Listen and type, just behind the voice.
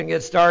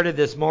Get started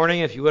this morning.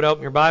 If you would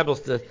open your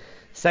Bibles to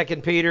 2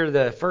 Peter,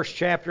 the first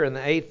chapter and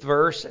the 8th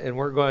verse, and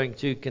we're going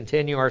to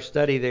continue our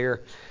study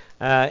there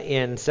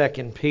in 2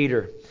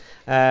 Peter.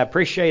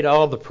 Appreciate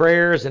all the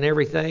prayers and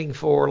everything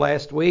for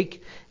last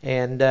week,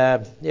 and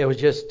it was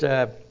just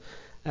the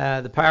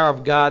power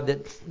of God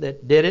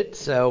that did it,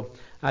 so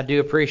I do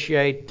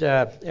appreciate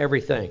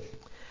everything.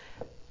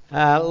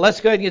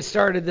 Let's go ahead and get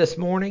started this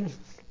morning,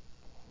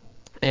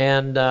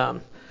 and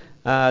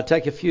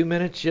take a few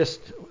minutes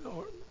just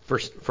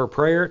for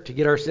prayer to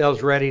get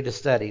ourselves ready to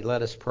study.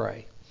 Let us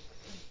pray.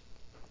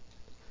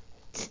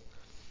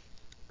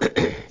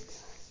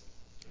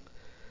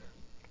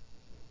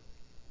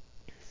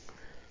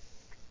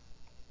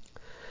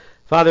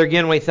 Father,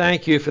 again, we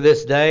thank you for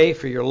this day,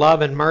 for your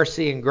love and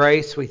mercy and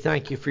grace. We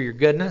thank you for your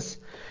goodness.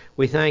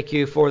 We thank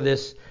you for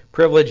this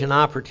privilege and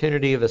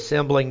opportunity of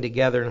assembling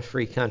together in a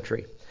free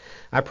country.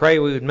 I pray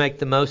we would make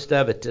the most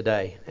of it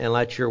today and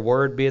let your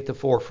word be at the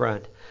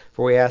forefront.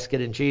 For we ask it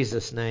in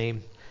Jesus'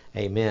 name.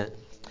 Amen.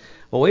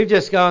 Well, we've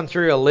just gone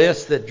through a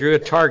list that drew a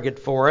target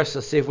for us.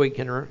 Let's see if we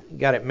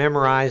got it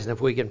memorized and if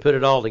we can put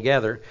it all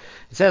together.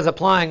 It says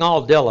applying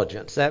all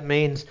diligence. That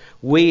means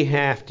we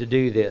have to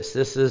do this.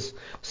 This is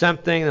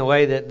something, the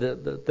way that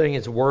the thing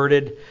is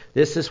worded,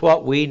 this is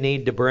what we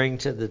need to bring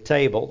to the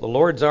table. The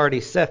Lord's already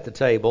set the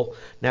table.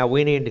 Now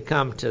we need to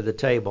come to the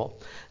table.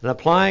 And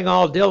applying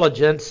all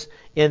diligence,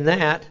 in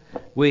that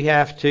we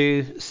have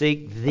to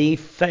seek the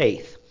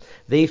faith.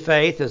 The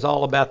faith is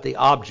all about the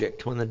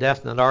object. When the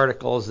definite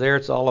article is there,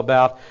 it's all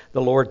about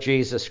the Lord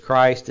Jesus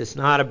Christ. It's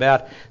not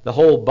about the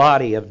whole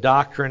body of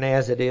doctrine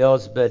as it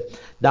is, but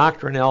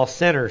doctrine all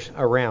centers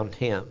around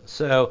Him.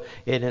 So,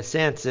 in a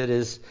sense, it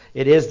is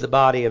the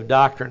body of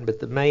doctrine, but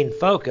the main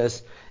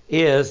focus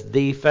is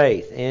the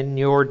faith. In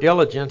your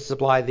diligence,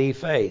 supply the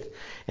faith.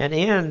 And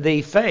in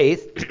the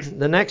faith,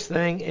 the next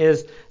thing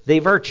is the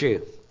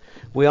virtue.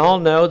 We all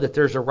know that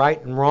there's a right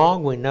and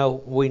wrong. We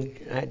know we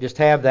just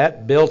have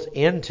that built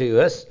into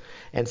us.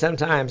 And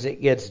sometimes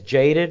it gets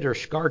jaded or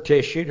scar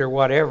tissued or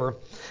whatever.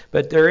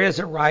 But there is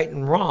a right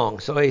and wrong.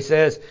 So he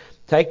says,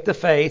 take the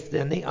faith,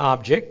 then the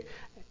object,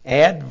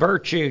 add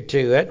virtue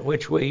to it,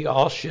 which we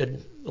all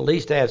should at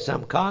least have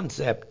some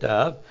concept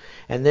of.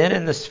 And then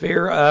in the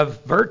sphere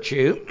of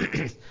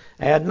virtue,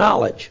 add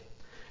knowledge.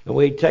 And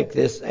we take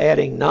this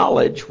adding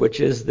knowledge,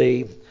 which is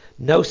the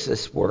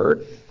gnosis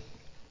word.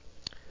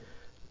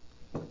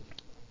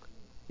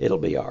 It'll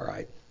be all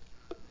right.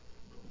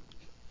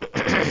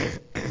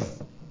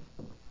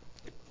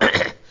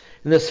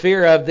 In the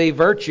sphere of the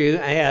virtue,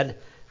 add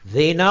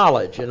the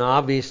knowledge. And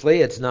obviously,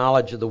 it's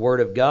knowledge of the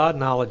Word of God,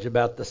 knowledge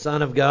about the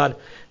Son of God.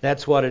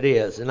 That's what it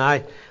is.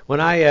 And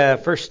when I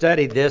first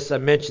studied this, I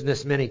mentioned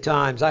this many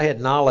times, I had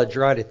knowledge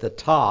right at the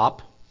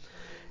top.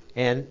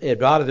 And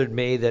it bothered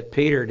me that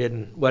Peter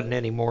wasn't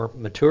any more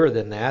mature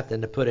than that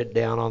than to put it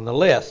down on the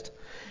list.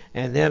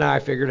 And then I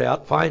figured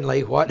out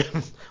finally what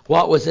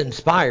was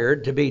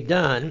inspired to be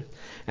done.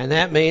 And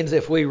that means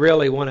if we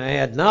really want to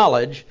add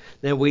knowledge,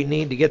 then we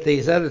need to get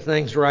these other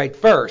things right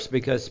first,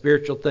 because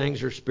spiritual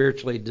things are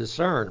spiritually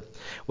discerned.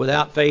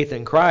 Without faith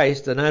in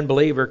Christ, an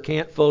unbeliever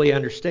can't fully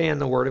understand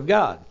the Word of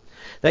God.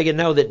 They can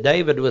know that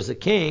David was a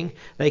king.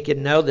 They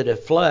can know that a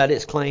flood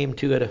is claimed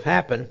to have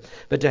happened.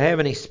 But to have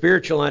any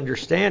spiritual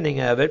understanding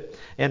of it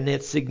and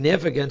its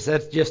significance,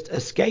 that just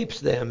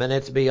escapes them and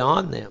it's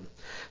beyond them.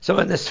 So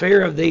in the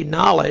sphere of the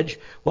knowledge,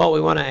 what we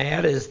want to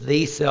add is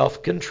the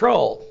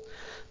self-control.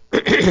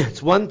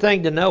 It's one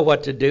thing to know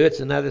what to do. It's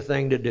another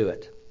thing to do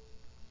it.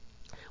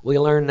 We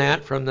learn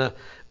that from the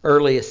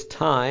earliest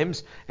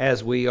times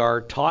as we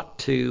are taught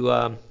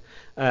to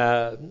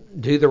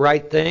do the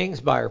right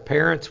things by our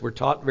parents. We're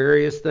taught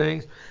various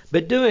things.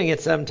 But doing it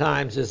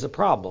sometimes is a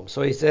problem.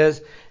 So he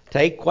says,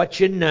 take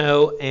what you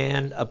know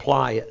and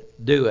apply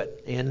it. Do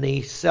it. In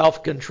the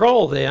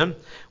self-control then,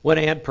 would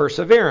add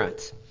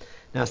perseverance.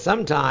 Now,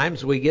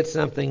 sometimes we get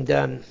something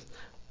done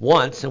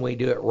once and we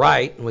do it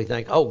right and we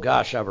think, oh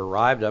gosh, I've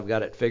arrived, I've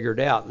got it figured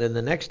out. Then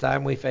the next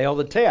time we fail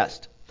the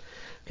test.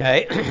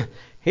 Okay,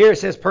 here it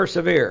says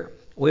persevere.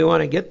 We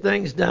want to get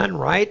things done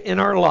right in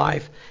our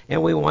life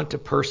and we want to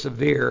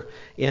persevere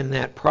in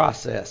that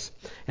process.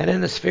 And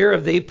in the sphere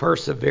of the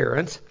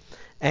perseverance,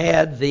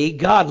 add the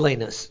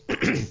godliness.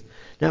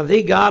 Now,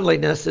 the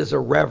godliness is a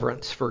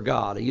reverence for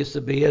God. It used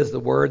to be as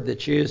the word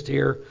that's used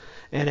here,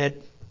 and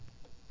it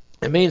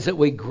means that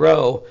we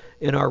grow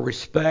in our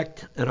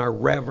respect and our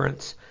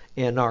reverence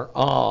and our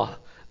awe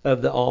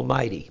of the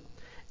Almighty.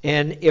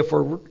 And if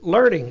we're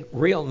learning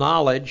real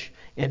knowledge,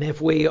 and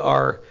if we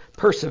are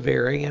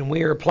persevering and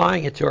we are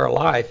applying it to our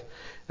life,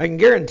 I can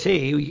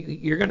guarantee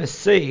you're going to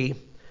see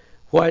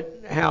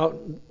how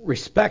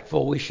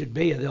respectful we should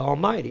be of the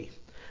Almighty.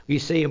 You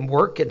see Him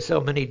work in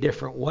so many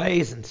different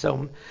ways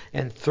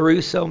and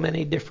through so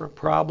many different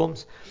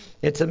problems.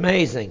 It's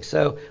amazing.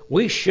 So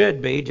we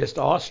should be just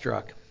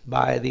awestruck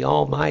by the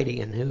Almighty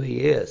and who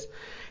He is.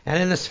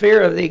 And in the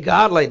sphere of the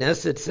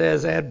godliness, it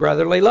says add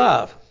brotherly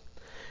love.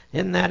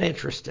 Isn't that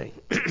interesting?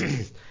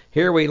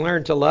 Here we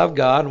learn to love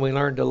God and we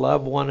learn to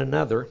love one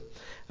another.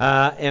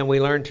 and we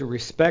learn to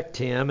respect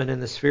Him. And in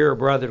the sphere of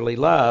brotherly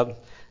love,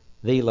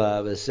 the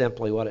love is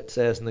simply what it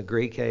says in the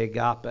Greek,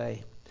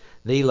 agape.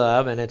 The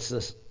love, and it's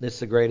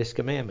the greatest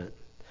commandment.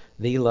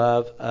 The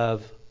love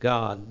of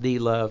God. The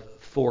love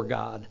for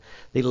God.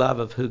 The love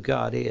of who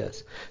God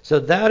is. So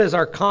that is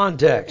our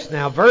context.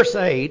 Now, verse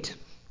 8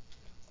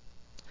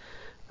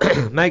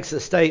 makes a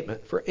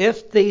statement. For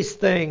if these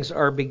things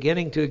are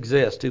beginning to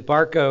exist,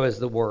 huparko is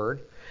the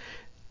word,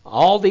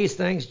 all these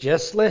things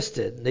just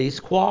listed, these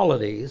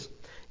qualities,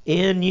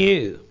 in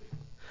you.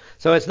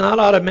 So it's not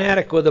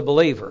automatic with a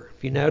believer.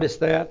 If you notice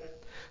that.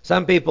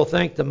 Some people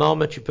think the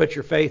moment you put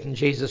your faith in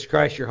Jesus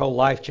Christ, your whole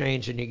life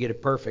changed and you get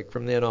it perfect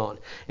from then on.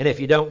 And if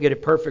you don't get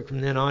it perfect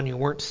from then on, you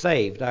weren't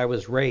saved. I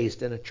was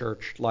raised in a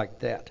church like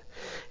that.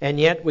 And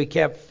yet we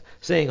kept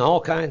seeing all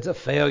kinds of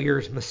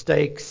failures,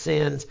 mistakes,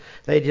 sins.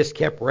 They just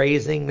kept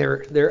raising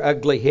their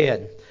ugly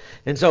head.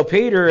 And so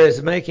Peter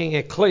is making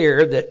it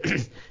clear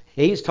that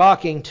he's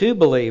talking to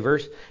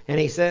believers, and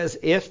he says,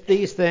 if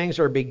these things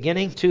are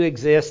beginning to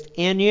exist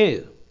in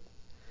you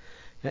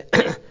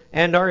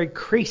and are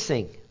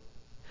increasing,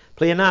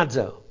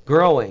 pleonazo,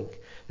 growing,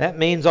 that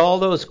means all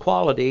those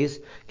qualities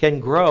can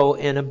grow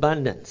in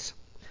abundance.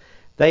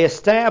 They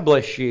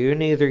establish you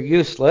neither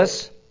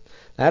useless,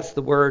 that's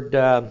the word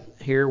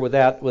here,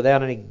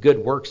 without any good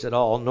works at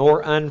all,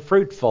 nor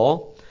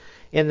unfruitful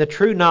in the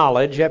true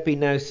knowledge,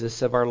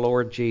 epignosis, of our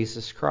Lord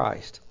Jesus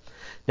Christ.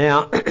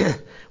 Now,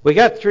 we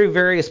got through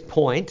various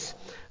points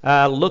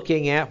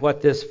looking at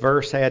what this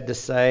verse had to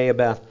say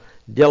about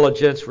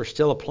diligence. We're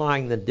still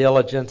applying the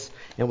diligence,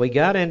 and we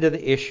got into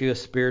the issue of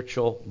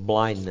spiritual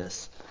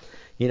blindness.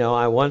 You know,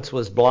 I once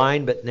was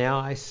blind, but now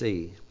I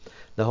see.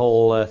 The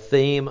whole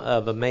theme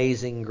of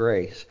amazing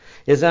grace.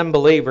 As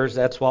unbelievers,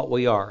 that's what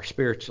we are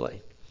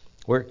spiritually.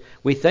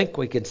 We think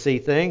we can see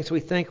things.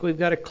 We think we've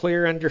got a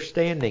clear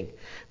understanding.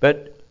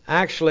 But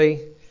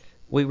actually,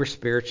 we were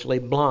spiritually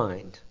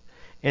blind.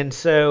 And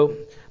so,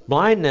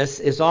 blindness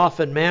is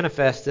often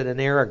manifested in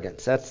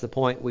arrogance. That's the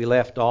point we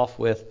left off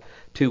with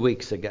 2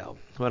 weeks ago.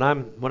 When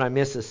I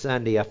miss a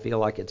Sunday, I feel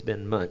like it's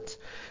been months.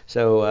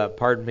 So,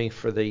 pardon me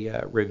for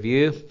the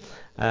review.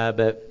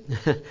 But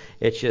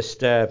it's just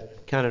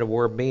kind of to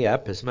warm me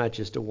up as much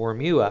as to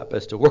warm you up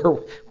as to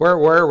where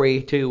were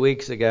we 2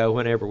 weeks ago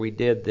whenever we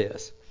did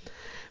this.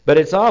 But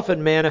it's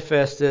often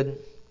manifested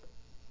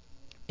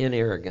in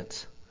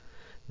arrogance.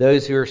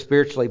 Those who are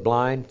spiritually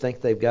blind think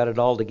they've got it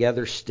all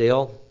together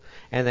still,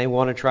 and they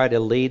want to try to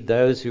lead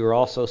those who are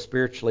also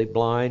spiritually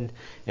blind.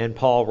 And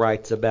Paul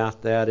writes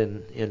about that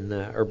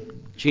or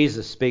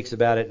Jesus speaks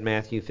about it in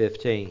Matthew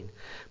 15.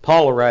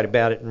 Paul will write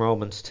about it in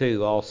Romans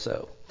 2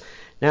 also.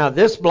 Now,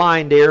 this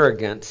blind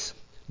arrogance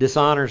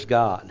dishonors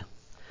God,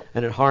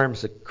 and it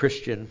harms a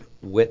Christian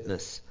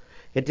witness.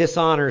 It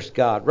dishonors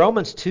God.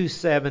 Romans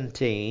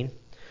 2:17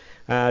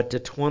 to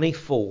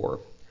 24.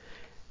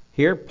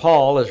 Here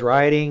Paul is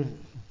writing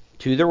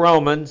to the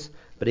Romans,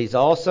 but he's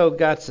also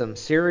got some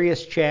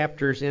serious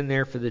chapters in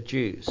there for the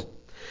Jews.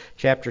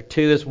 Chapter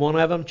 2 is one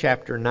of them.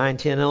 Chapter 9,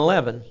 10, and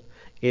 11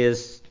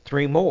 is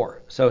 3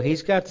 more. So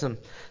he's got some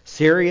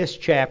serious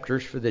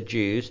chapters for the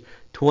Jews.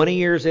 20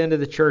 years into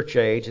the church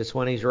age is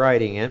when he's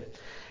writing it.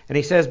 And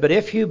he says, but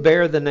if you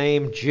bear the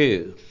name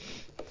Jew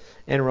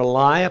and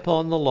rely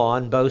upon the law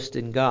and boast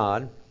in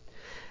God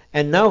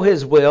and know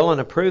His will and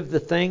approve the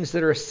things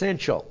that are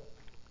essential,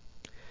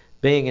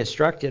 being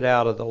instructed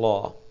out of the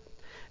law,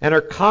 and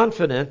are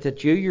confident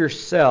that you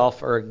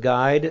yourself are a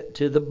guide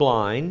to the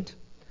blind,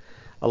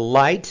 a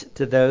light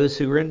to those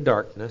who are in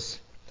darkness,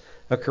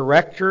 a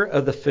corrector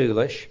of the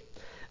foolish,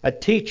 a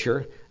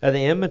teacher of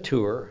the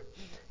immature,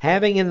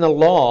 having in the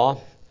law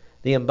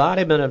the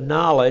embodiment of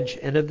knowledge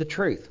and of the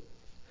truth.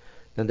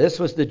 Now this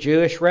was the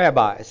Jewish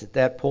rabbis at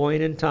that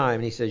point in time.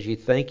 And he says, you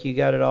think you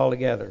got it all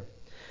together.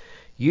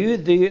 You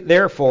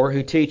therefore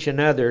who teach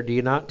another, do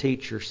you not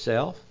teach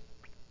yourself?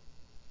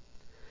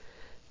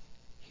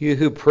 You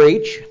who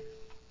preach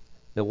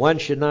that one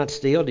should not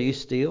steal, do you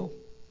steal?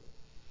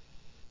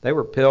 They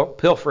were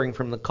pilfering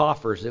from the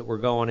coffers that were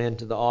going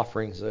into the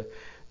offerings of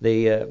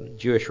the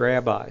Jewish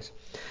rabbis.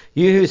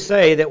 You who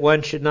say that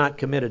one should not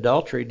commit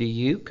adultery, do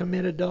you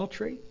commit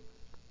adultery?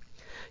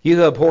 You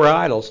who abhor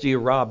idols, do you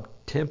rob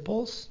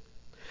temples?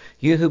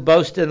 You who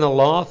boast in the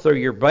law, through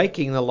your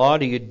breaking the law,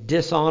 do you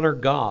dishonor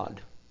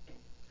God?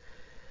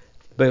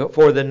 But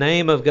for the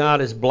name of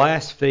God is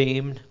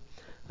blasphemed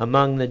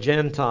among the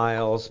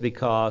Gentiles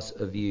because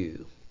of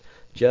you,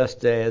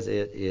 just as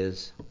it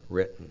is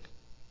written.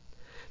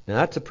 Now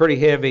that's a pretty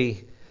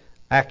heavy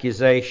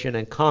accusation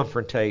and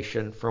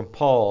confrontation from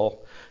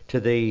Paul to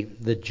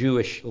the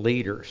Jewish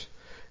leaders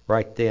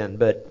right then.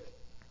 But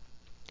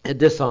it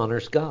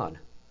dishonors God.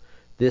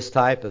 This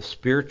type of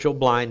spiritual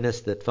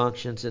blindness that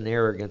functions in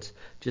arrogance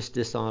just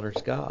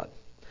dishonors God.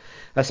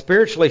 A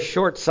spiritually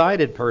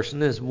short-sighted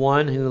person is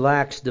one who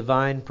lacks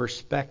divine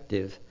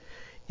perspective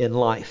in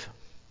life.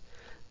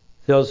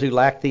 Those who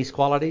lack these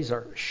qualities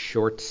are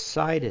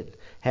short-sighted,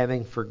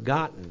 having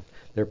forgotten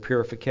their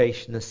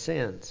purification of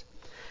sins,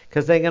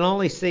 because they can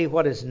only see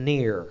what is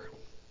near.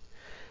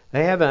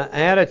 They have an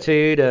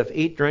attitude of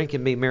eat, drink,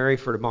 and be merry,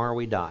 for tomorrow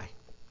we die.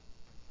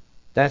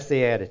 That's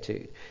the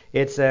attitude.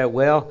 It's,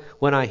 well,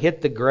 when I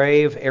hit the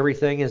grave,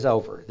 everything is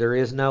over. There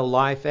is no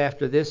life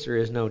after this. There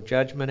is no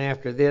judgment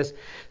after this.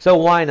 So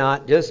why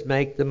not just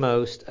make the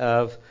most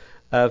of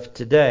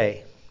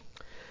today?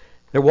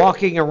 They're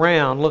walking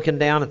around looking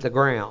down at the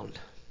ground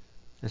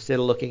instead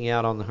of looking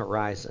out on the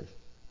horizon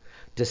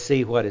to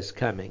see what is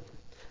coming.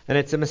 And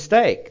it's a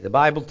mistake. The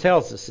Bible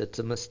tells us it's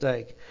a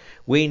mistake.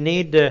 We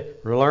need to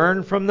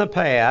learn from the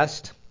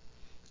past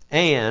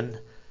and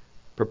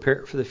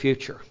prepare for the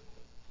future.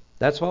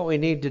 That's what we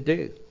need to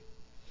do.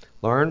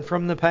 Learn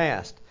from the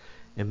past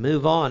and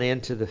move on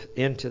into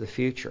the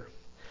future.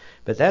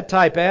 But that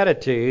type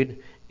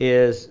attitude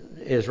is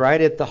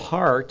right at the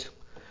heart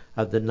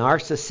of the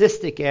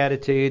narcissistic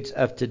attitudes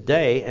of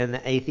today and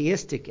the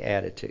atheistic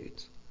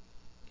attitudes.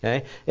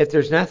 Okay? If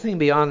there's nothing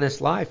beyond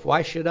this life,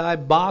 why should I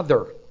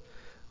bother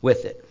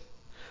with it?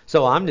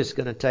 So I'm just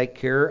going to take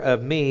care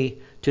of me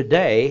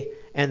today,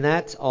 and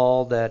that's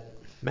all that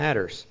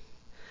matters.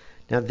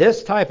 Now,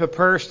 this type of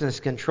person is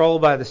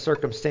controlled by the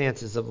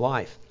circumstances of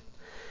life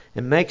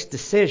and makes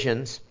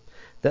decisions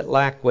that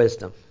lack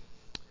wisdom.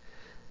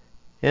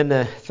 In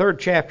the 3rd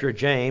chapter of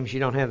James, you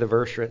don't have the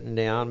verse written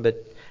down,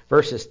 but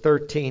verses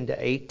 13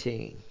 to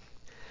 18,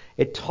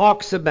 it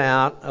talks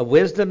about a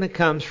wisdom that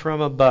comes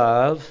from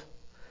above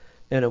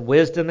and a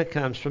wisdom that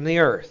comes from the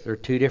earth. There are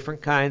two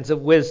different kinds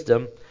of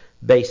wisdom,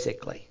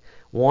 basically.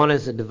 One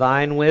is a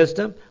divine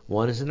wisdom,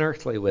 one is an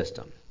earthly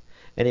wisdom.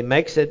 And he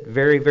makes it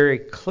very, very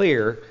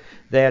clear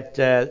that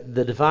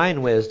the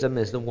divine wisdom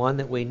is the one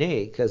that we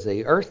need, because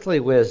the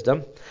earthly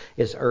wisdom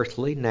is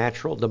earthly,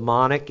 natural,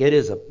 demonic. It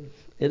is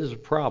a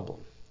problem.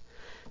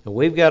 And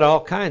we've got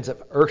all kinds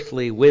of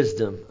earthly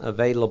wisdom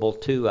available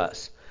to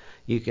us.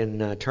 You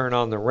can turn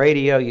on the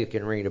radio, you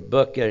can read a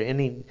book,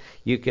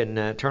 you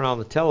can turn on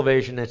the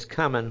television. It's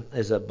coming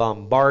as a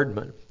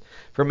bombardment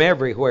from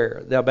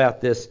everywhere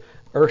about this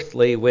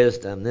earthly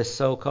wisdom, this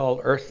so-called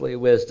earthly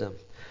wisdom.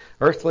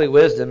 Earthly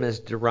wisdom is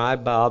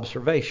derived by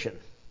observation.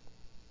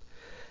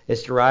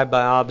 It's derived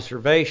by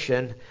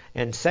observation,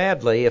 and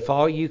sadly, if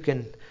all you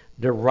can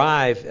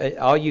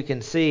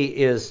see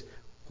is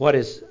what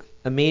is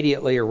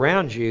immediately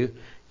around you,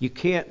 you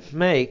can't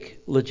make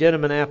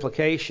legitimate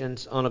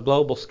applications on a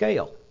global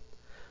scale.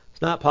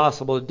 It's not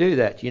possible to do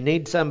that. You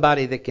need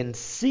somebody that can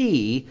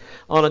see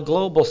on a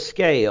global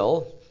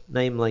scale,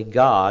 namely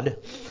God,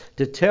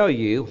 to tell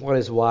you what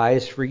is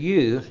wise for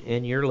you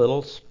in your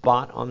little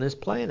spot on this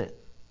planet.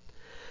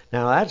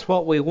 Now, that's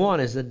what we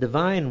want, is the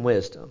divine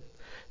wisdom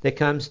that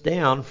comes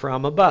down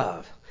from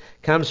above.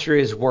 Comes through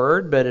His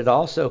Word, but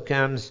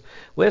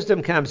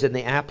wisdom comes in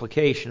the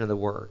application of the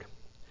Word.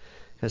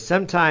 Because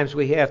sometimes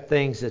we have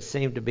things that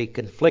seem to be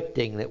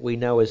conflicting that we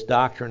know as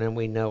doctrine and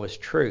we know as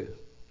true.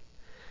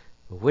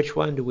 Which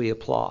one do we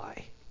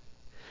apply?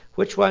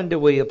 Which one do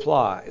we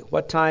apply?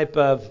 What type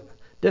of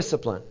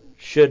discipline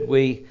should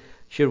we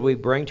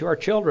bring to our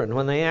children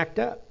when they act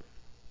up?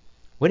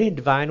 We need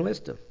divine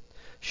wisdom.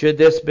 Should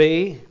this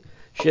be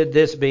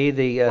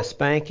the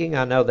spanking?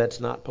 I know that's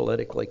not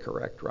politically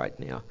correct right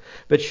now.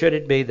 But should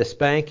it be the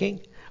spanking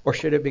or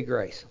should it be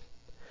grace?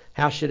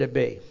 How should it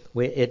be?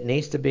 It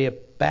needs to be a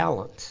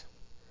balance.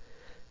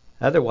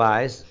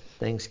 Otherwise,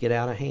 things get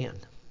out of hand.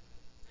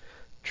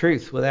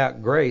 Truth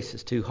without grace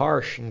is too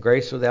harsh, and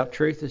grace without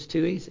truth is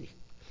too easy.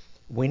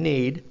 We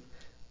need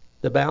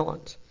the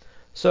balance.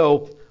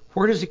 So,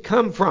 where does it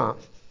come from?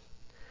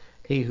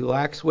 He who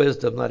lacks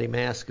wisdom, let him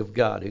ask of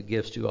God, who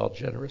gives to all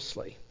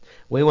generously.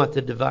 We want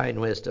the divine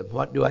wisdom.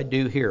 What do I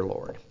do here,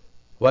 Lord?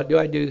 What do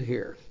I do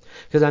here?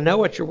 Because I know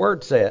what your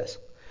word says,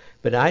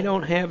 but I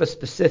don't have a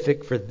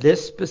specific for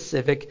this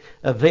specific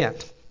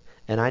event,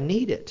 and I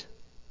need it.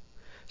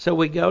 So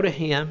we go to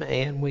Him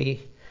and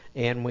we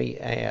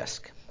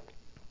ask.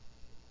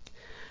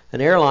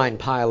 An airline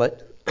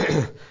pilot,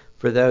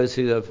 for those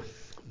who have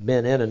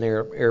been in an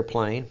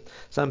airplane,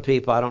 some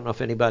people, I don't know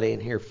if anybody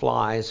in here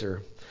flies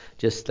or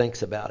just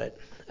thinks about it.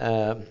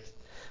 An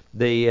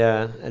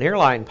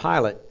airline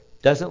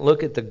pilot doesn't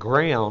look at the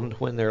ground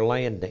when they're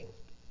landing.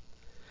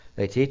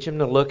 They teach them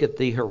to look at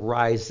the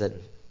horizon.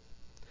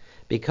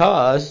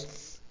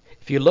 Because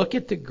if you look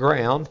at the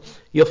ground,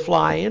 you'll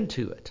fly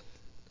into it.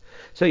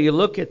 So you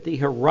look at the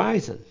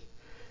horizon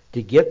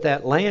to get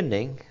that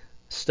landing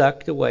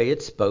stuck the way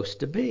it's supposed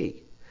to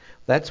be.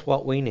 That's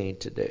what we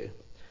need to do.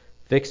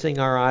 Fixing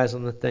our eyes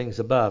on the things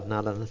above,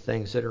 not on the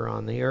things that are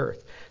on the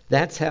earth.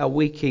 That's how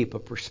we keep a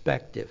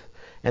perspective.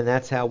 And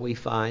that's how we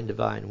find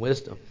divine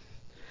wisdom.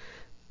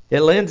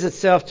 It lends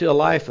itself to a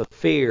life of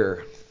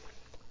fear,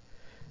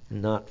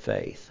 not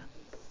faith.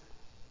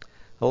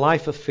 A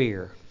life of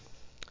fear.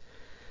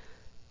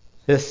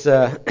 This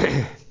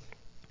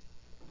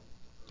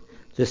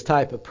this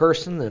type of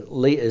person that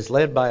is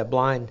led by a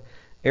blind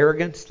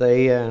arrogance,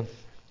 they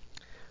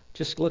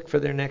just look for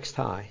their next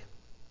high.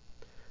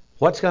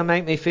 What's going to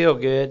make me feel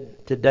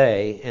good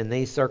today in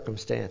these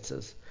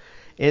circumstances?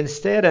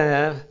 Instead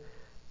of,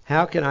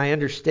 how can I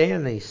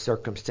understand these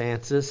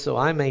circumstances so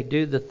I may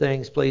do the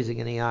things pleasing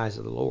in the eyes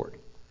of the Lord?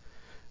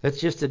 It's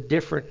just a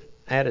different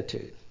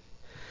attitude.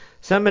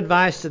 Some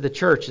advice to the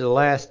church of the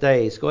last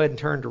days. Go ahead and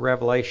turn to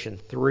Revelation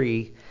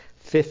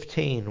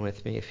 3:15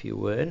 with me, if you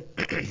would.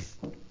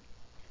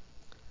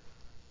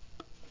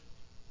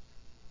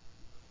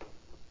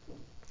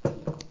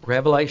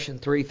 Revelation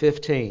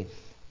 3:15.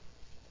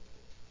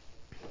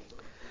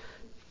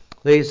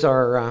 These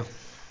are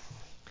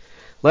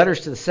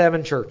letters to the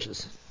seven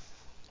churches.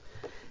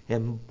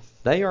 And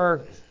they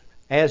are,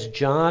 as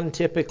John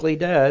typically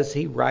does,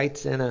 he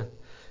writes in a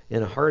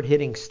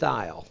hard-hitting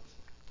style.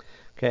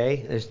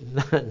 Okay, there's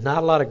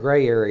not a lot of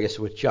gray areas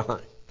with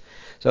John.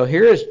 So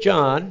here is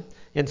John,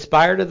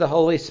 inspired of the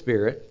Holy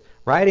Spirit,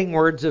 writing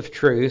words of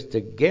truth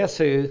to guess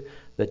who?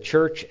 The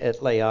church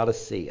at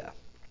Laodicea.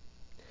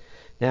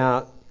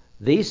 Now,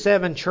 these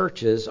seven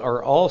churches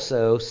are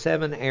also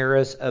seven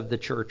eras of the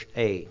church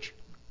age.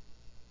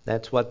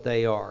 That's what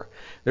they are.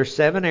 There's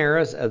seven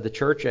eras of the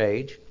church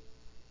age,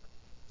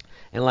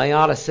 and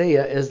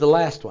Laodicea is the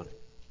last one.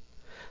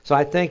 So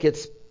I think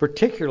it's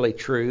particularly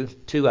true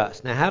to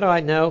us. Now, how do I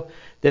know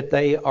that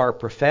they are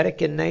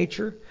prophetic in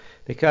nature?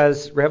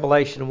 Because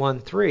Revelation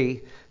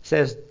 1:3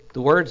 says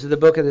the words of the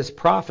book of this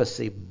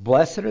prophecy,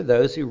 blessed are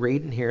those who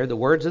read and hear the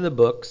words of the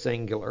book,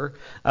 singular,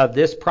 of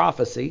this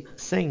prophecy,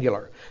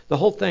 singular. The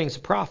whole thing's a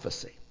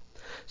prophecy.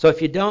 So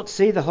if you don't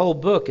see the whole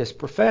book as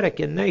prophetic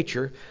in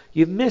nature,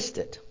 you've missed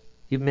it.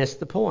 You've missed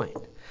the point.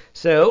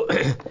 So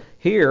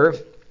here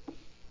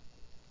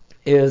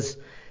is,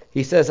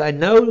 he says, I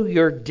know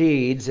your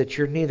deeds, that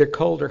you're neither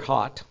cold or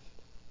hot.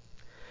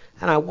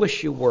 And I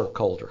wish you were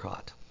cold or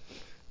hot.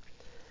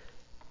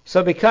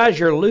 So because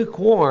you're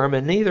lukewarm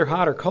and neither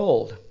hot or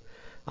cold,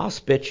 I'll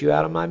spit you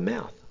out of my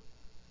mouth.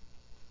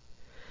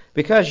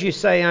 Because you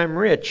say I'm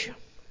rich,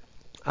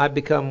 I've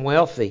become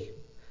wealthy,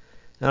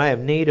 and I have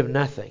need of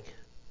nothing.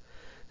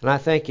 And I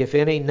think if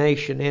any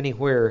nation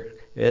anywhere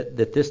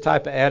that this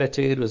type of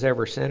attitude was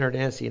ever centered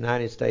in, it's the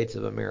United States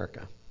of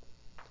America.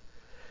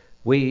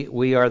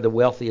 We are the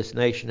wealthiest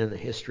nation in the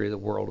history of the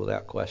world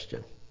without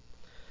question.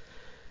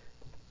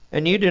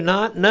 And you do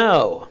not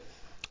know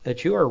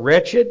that you are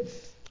wretched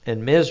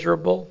and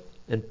miserable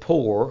and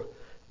poor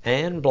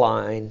and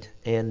blind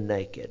and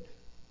naked.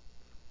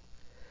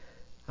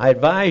 I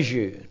advise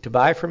you to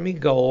buy from me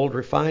gold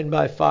refined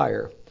by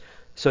fire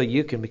so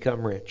you can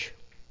become rich.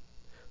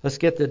 Let's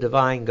get the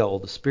divine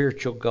gold, the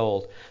spiritual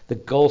gold, the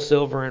gold,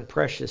 silver, and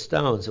precious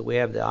stones that we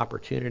have the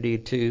opportunity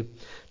to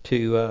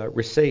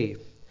receive.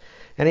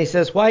 And he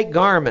says, white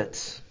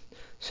garments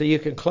so you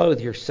can clothe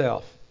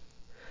yourself,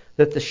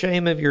 that the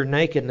shame of your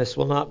nakedness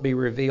will not be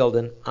revealed,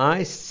 and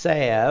eye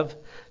salve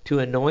to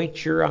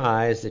anoint your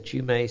eyes that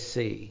you may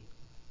see.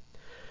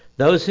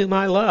 Those whom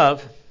I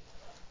love,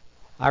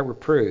 I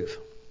reprove,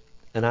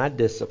 and I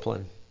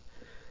discipline.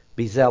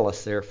 Be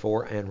zealous,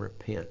 therefore, and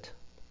repent.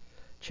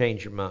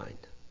 Change your mind.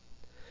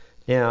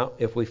 Now,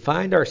 if we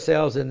find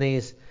ourselves in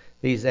these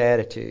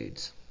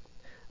attitudes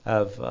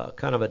of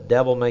kind of a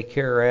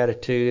devil-may-care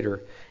attitude,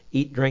 or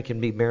eat, drink,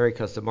 and be merry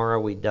because tomorrow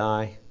we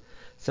die,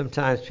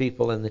 sometimes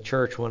people in the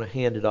church want to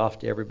hand it off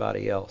to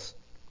everybody else.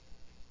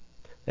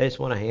 They just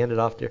want to hand it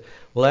off to,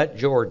 well, let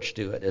George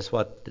do it. It's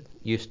what it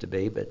used to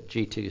be, but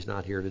G2's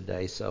not here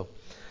today, so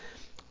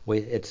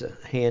it's a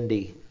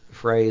handy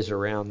phrase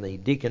around the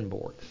deacon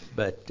board.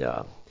 But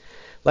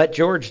let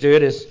George do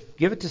it is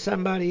give it to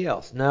somebody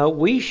else. No,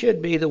 we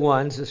should be the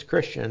ones as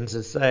Christians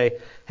that say,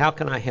 how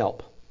can I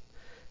help?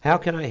 How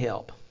can I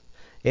help?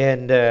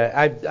 And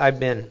I've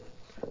been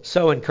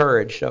so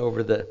encouraged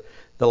over the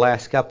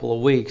last couple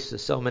of weeks to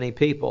so many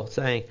people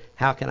saying,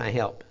 how can I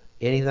help?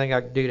 Anything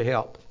I can do to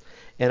help.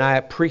 And I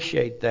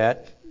appreciate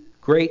that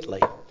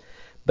greatly.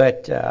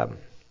 But I'm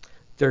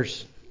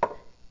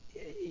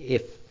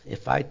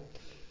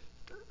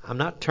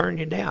not turning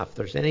you down. If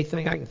there's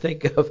anything I can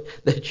think of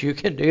that you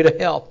can do to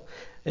help,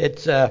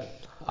 it's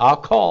I'll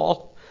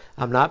call.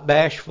 I'm not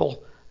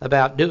bashful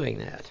about doing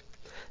that.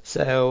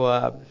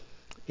 So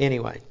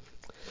anyway,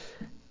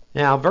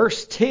 now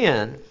verse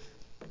 10.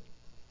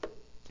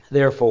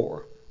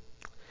 Therefore,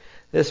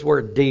 this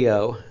word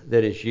dio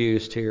that is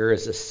used here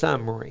is a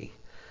summary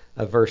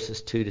of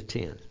verses 2 to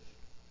 10.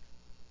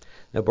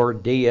 The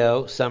word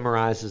dio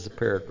summarizes a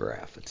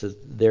paragraph. It says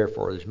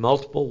therefore. There's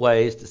multiple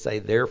ways to say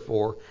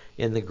therefore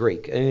in the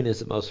Greek. Un is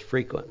the most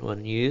frequent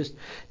one used.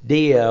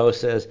 Dio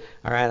says,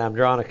 all right, I'm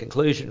drawing a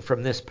conclusion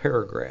from this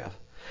paragraph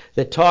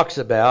that talks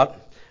about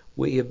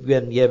we have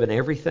been given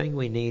everything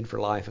we need for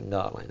life and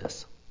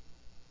godliness.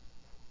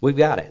 We've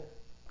got it.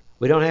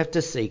 We don't have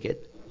to seek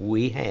it.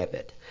 We have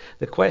it.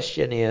 The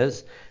question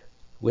is,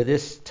 with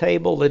this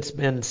table that's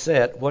been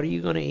set, what are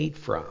you going to eat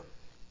from?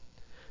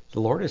 The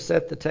Lord has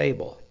set the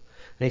table.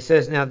 And he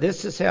says, now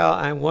this is how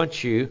I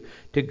want you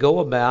to go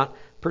about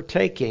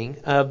partaking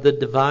of the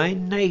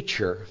divine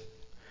nature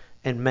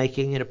and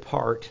making it a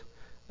part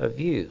of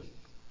you.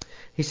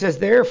 He says,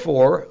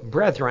 therefore,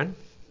 brethren,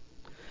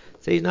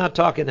 see, he's not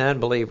talking to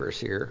unbelievers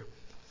here,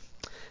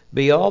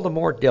 be all the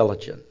more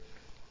diligent.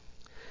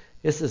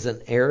 This is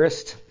an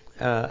aorist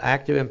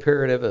active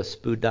imperative of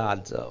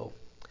spoudazo.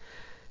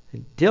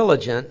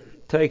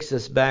 Diligent takes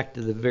us back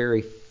to the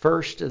very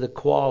first of the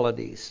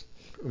qualities.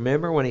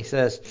 Remember when he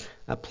says,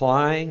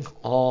 applying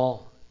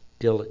all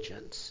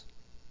diligence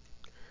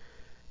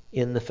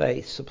in the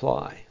faith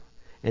supply.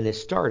 And it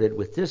started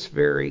with this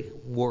very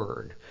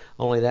word.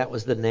 Only that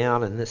was the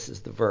noun and this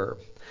is the verb.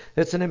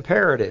 It's an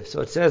imperative.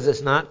 So it says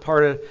it's not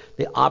part of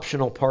the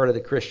optional part of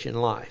the Christian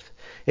life.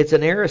 It's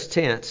an aorist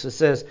tense. It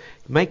says,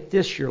 make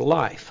this your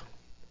life.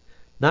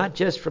 Not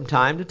just from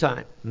time to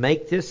time.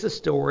 Make this a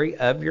story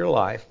of your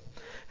life.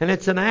 And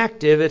it's an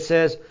active. It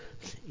says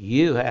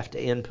you have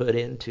to input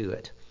into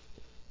it.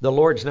 The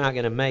Lord's not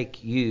going to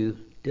make you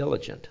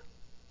diligent.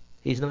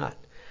 He's not.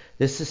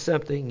 This is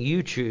something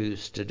you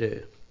choose to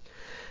do.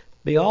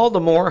 Be all the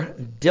more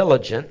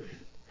diligent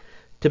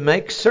to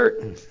make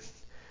certain.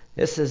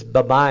 This is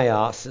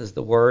babaios, is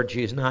the word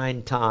used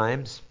 9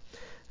 times.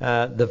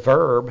 The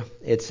verb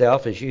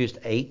itself is used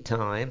 8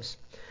 times.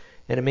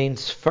 And it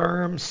means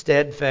firm,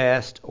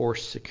 steadfast, or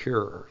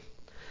secure.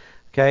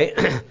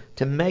 Okay?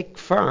 To make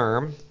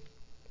firm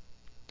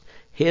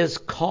his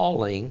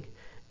calling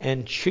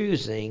and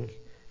choosing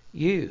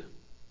you.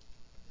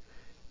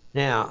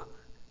 Now,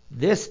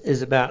 this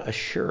is about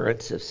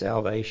assurance of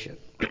salvation.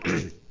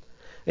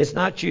 It's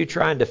not you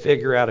trying to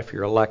figure out if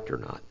you're elect or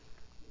not.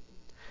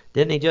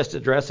 Didn't he just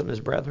address them as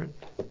brethren?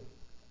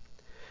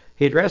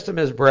 He addressed them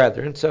as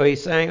brethren, so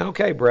he's saying,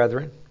 okay,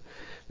 brethren,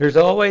 there's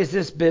always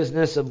this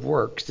business of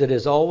works that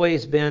has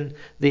always been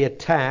the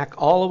attack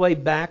all the way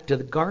back to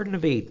the Garden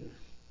of Eden.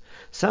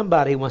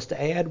 Somebody wants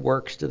to add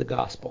works to the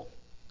gospel.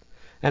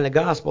 And the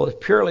gospel is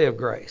purely of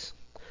grace.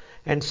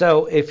 And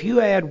so if you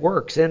add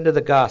works into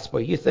the gospel,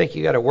 you think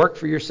you got to work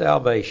for your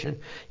salvation,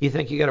 you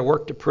think you got to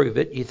work to prove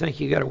it, you think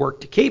you got to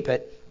work to keep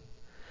it,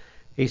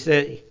 he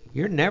said,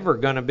 you're never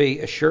going to be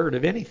assured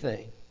of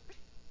anything.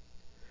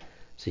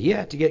 So you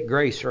have to get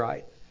grace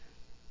right.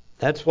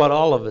 That's what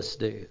all of us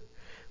do.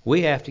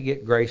 We have to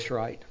get grace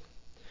right.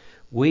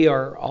 We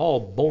are all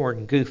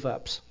born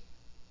goof-ups.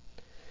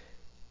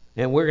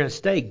 And we're going to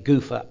stay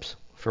goof-ups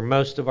for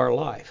most of our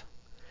life.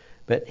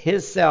 But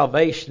his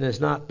salvation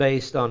is not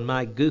based on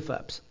my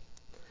goof-ups.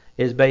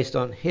 It is based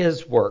on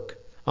his work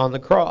on the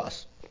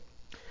cross.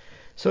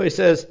 So he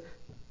says,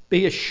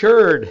 be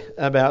assured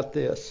about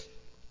this.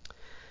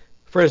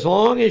 For as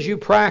long as you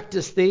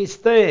practice these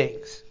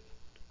things,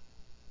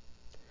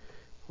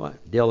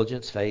 what?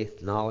 Diligence,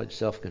 faith, knowledge,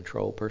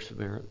 self-control,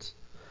 perseverance.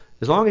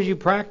 As long as you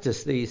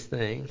practice these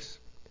things,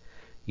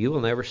 you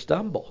will never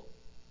stumble.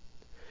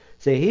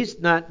 See, he's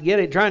not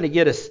trying to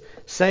get us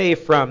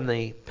saved from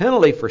the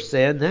penalty for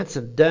sin. That's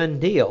a done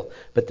deal.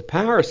 But the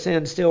power of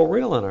sin is still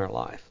real in our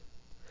life.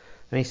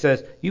 And he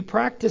says, you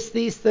practice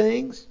these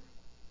things,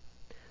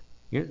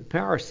 the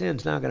power of sin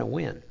is not going to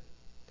win.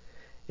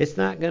 It's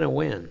not going to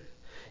win.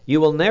 You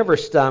will never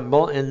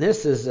stumble, and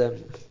this is a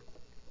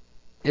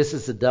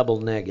double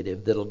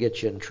negative that'll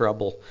get you in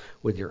trouble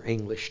with your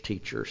English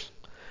teachers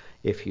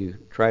if you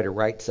try to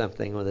write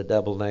something with a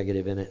double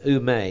negative in it.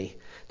 Ume.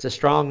 It's a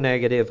strong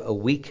negative, a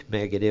weak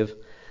negative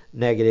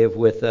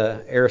with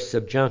a aorist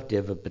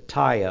subjunctive of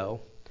bataio,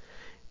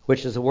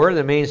 which is a word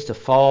that means to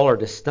fall or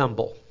to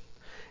stumble.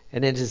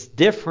 And it is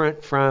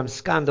different from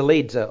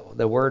scandalizo,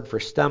 the word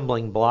for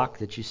stumbling block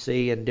that you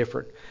see in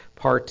different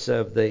parts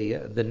of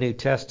the New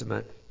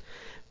Testament.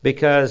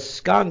 Because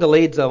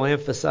scandalizo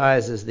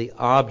emphasizes the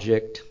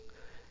object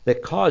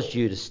that caused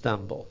you to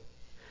stumble.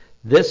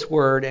 This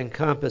word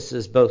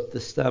encompasses both the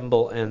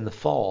stumble and the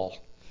fall.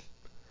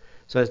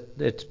 So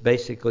it's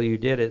basically you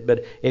did it.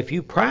 But if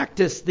you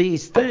practice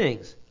these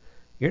things,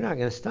 you're not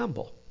going to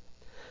stumble.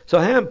 So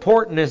how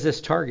important is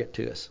this target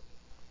to us?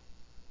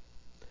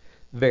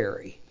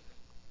 Very.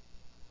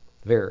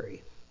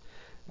 Very.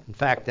 In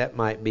fact, that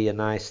might be a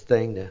nice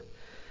thing to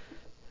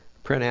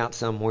print out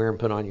somewhere and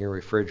put on your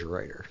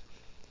refrigerator.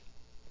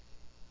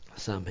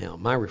 Somehow.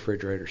 My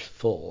refrigerator's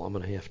full. I'm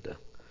going to have to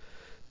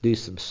do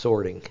some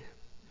sorting.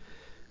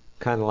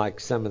 Kind of like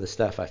some of the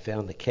stuff I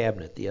found in the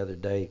cabinet the other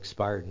day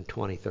expired in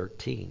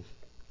 2013.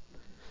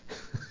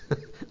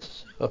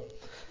 So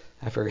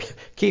I figured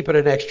keep it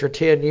an extra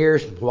 10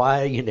 years.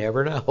 Why? You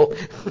never know.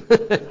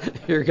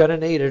 You're going to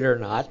need it or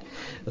not.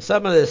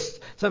 Some of this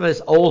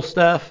old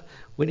stuff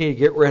we need to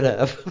get rid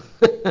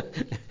of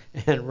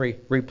and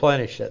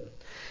replenish it.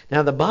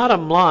 Now the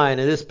bottom line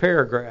of this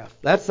paragraph,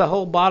 that's the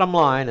whole bottom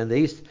line in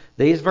these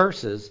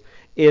verses,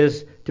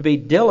 is to be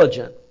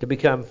diligent to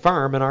become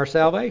firm in our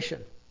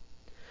salvation.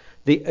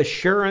 The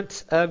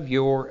assurance of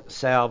your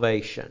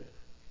salvation.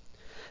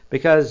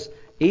 Because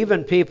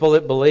even people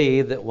that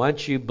believe that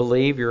once you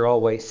believe you're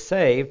always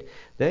saved,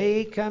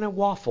 they kind of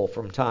waffle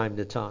from time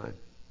to time.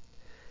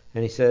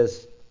 And he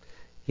says,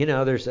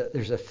 there's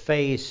a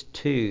phase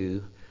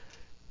 2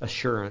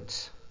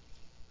 assurance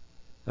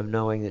of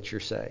knowing that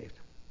you're saved.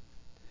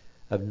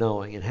 Of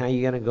knowing. And how are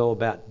you going to go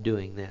about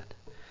doing that?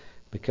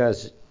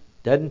 Because it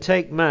doesn't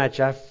take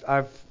much.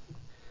 I've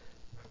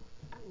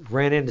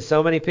ran into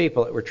so many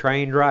people that were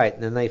trained right,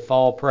 and then they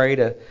fall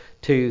prey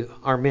to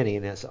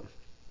Arminianism.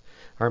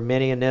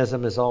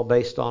 Arminianism is all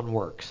based on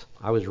works.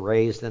 I was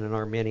raised in an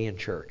Arminian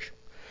church.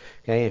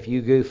 Okay, if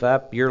you goof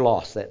up, you're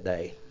lost that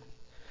day.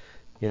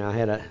 I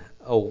had a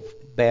old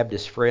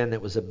Baptist friend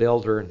that was a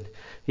builder, and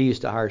he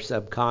used to hire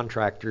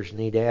subcontractors, and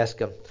he'd ask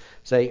them,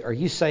 say, "Are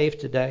you saved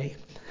today?"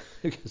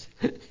 Because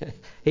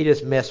he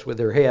just messed with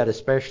their head,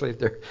 especially if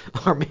they're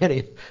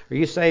Arminian. Are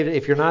you saved?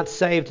 If you're not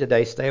saved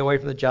today, stay away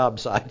from the job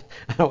site.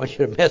 I don't want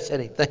you to mess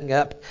anything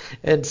up.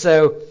 And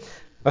so,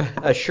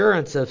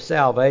 assurance of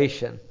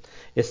salvation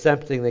is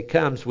something that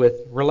comes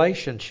with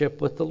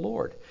relationship with the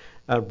Lord,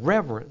 a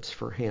reverence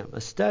for Him,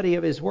 a study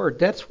of His Word.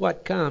 That's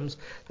what comes.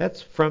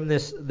 That's from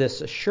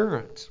this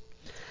assurance.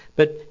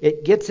 But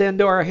it gets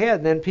into our head,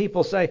 and then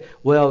people say,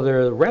 well,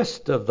 the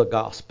rest of the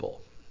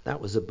gospel.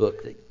 That was a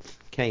book that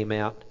came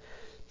out,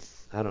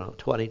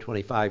 20,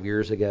 25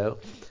 years ago.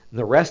 And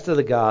the rest of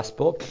the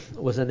gospel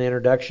was an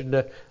introduction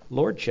to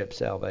lordship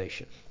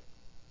salvation.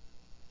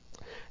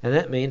 And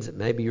that means that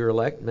maybe you're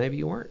elect, maybe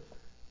you weren't.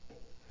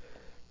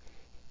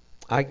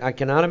 I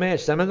cannot imagine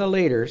some of the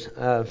leaders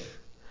of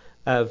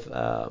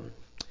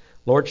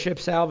lordship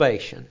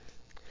salvation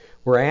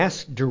were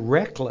asked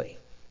directly,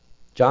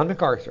 John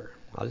MacArthur,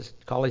 I'll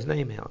just call his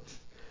name out,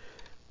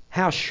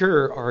 how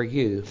sure are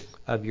you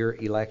of your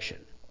election?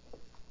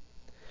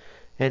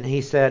 And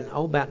he said,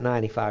 about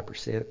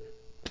 95%.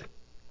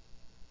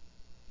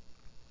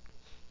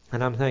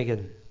 And I'm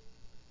thinking,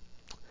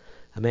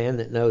 a man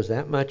that knows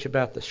that much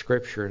about the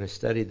Scripture and has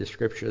studied the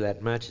Scripture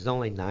that much is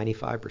only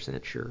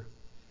 95% sure.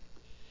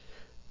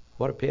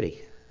 What a pity.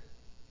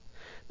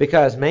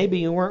 Because maybe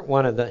you weren't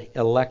one of the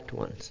elect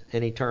ones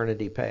in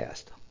eternity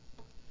past.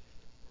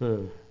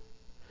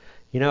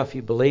 If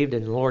you believed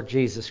in the Lord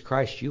Jesus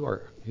Christ,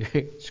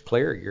 it's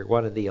clear you're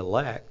one of the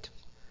elect.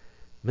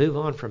 Move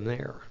on from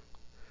there.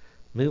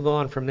 Move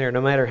on from there, no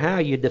matter how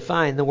you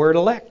define the word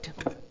elect.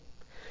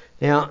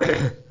 Now,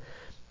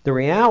 the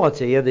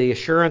reality of the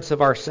assurance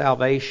of our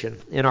salvation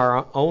in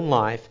our own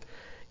life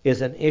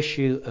is an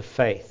issue of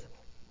faith.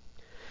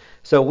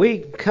 So we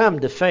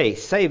come to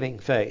faith, saving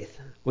faith.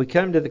 We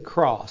come to the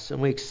cross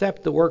and we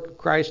accept the work of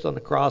Christ on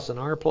the cross in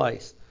our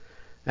place.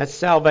 That's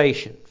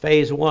salvation.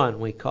 Phase 1,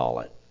 we call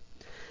it.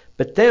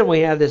 But then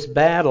we have this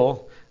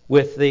battle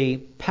with the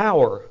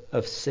power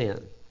of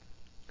sin.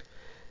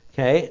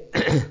 Okay?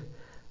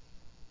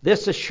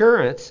 This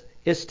assurance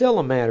is still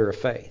a matter of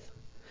faith.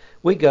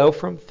 We go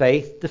from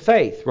faith to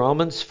faith.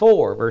 Romans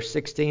 4, verse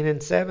 16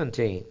 and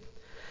 17.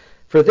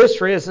 For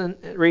this reason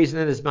it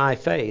is my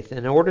faith,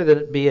 in order that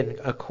it be in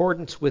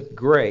accordance with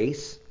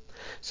grace,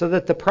 so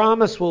that the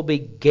promise will be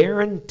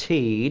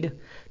guaranteed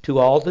to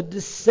all the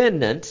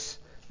descendants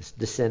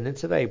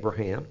of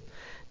Abraham,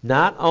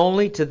 not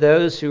only to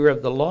those who are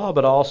of the law,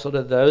 but also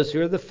to those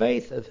who are the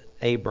faith of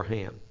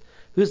Abraham,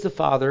 who's the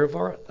father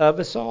of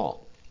us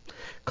all.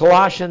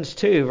 Colossians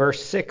 2,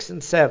 verse 6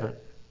 and 7.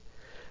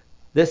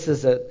 This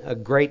is a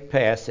great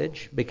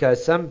passage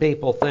because some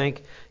people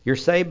think you're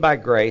saved by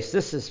grace.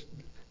 This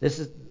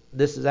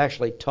is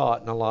actually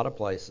taught in a lot of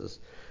places.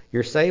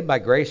 You're saved by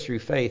grace through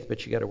faith,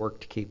 but you got to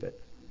work to keep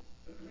it.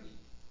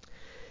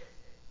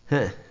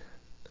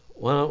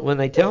 Well, when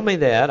they tell me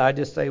that, I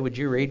just say, would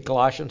you read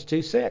Colossians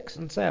 2, 6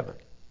 and 7?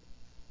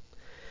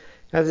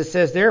 As it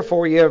says,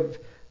 therefore you have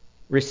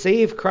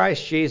received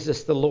Christ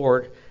Jesus the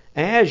Lord,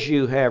 as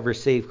you have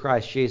received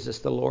Christ Jesus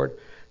the Lord,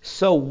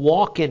 so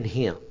walk in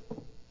Him.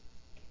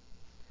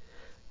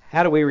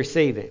 How do we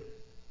receive Him?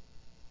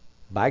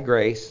 By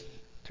grace,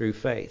 through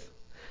faith.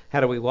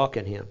 How do we walk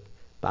in Him?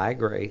 By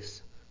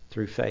grace,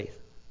 through faith.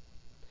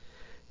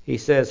 He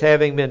says,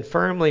 having been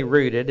firmly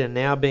rooted and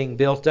now being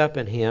built up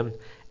in Him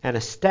and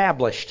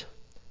established,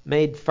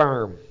 made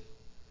firm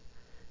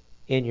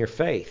in your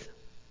faith,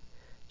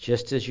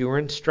 just as you were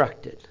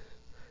instructed,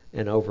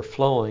 and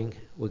overflowing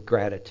with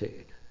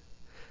gratitude.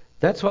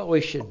 That's what we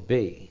should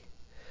be.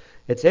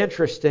 It's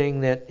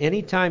interesting that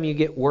anytime you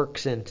get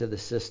works into the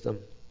system,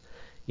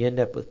 you end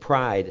up with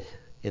pride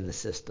in the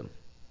system.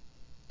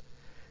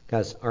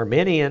 Because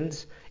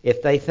Arminians,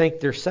 if they think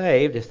they're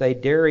saved, if they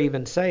dare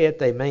even say it,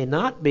 they may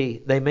not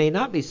be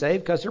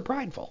saved because they're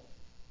prideful.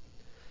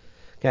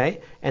 Okay?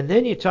 And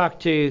then you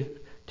talk to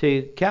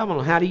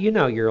Calvin, how do you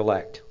know you're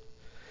elect?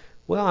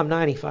 Well, I'm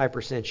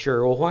 95%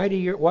 sure. Well, why do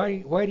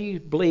you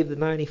believe the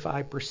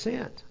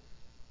 95%?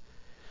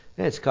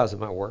 It's because of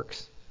my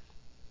works.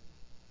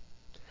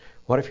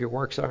 What if your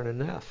works aren't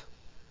enough?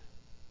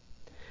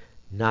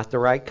 Not the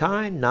right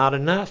kind, not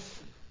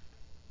enough.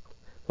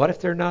 What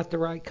if they're not the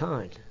right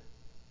kind?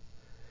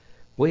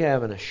 We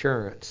have an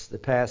assurance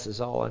that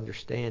passes all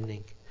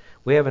understanding.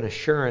 We have an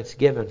assurance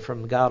given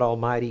from God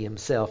Almighty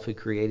Himself who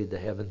created the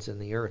heavens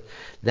and the earth.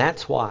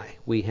 That's why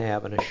we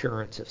have an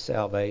assurance of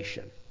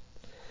salvation.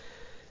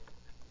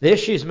 The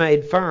issue is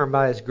made firm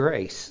by His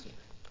grace.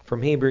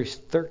 From Hebrews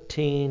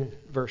 13,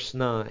 verse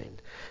 9. And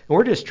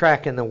we're just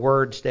tracking the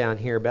words down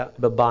here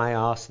about the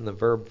bios and the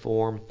verb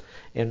form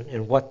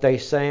and what they're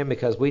saying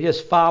because we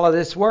just follow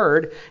this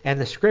word and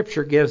the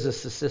Scripture gives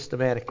us a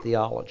systematic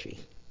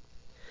theology.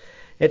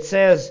 It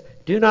says,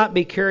 do not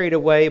be carried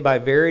away by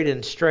varied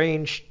and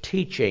strange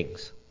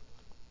teachings.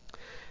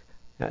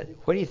 Now,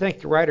 what do you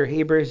think the writer of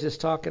Hebrews is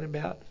talking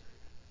about?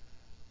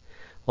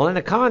 Well, in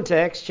the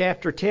context,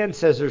 chapter 10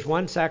 says there's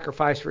one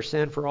sacrifice for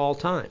sin for all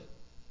time.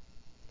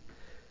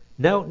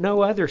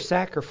 No other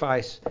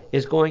sacrifice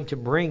is going to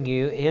bring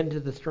you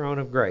into the throne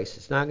of grace.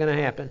 It's not going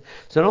to happen.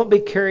 So don't be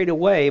carried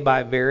away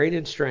by varied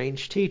and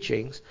strange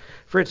teachings,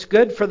 for it's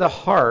good for the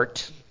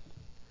heart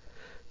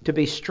to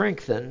be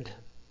strengthened,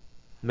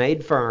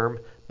 made firm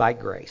by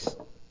grace.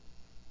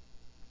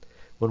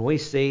 When we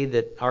see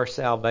that our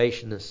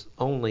salvation is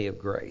only of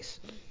grace.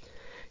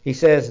 He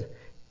says,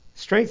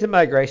 strengthened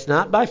by grace,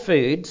 not by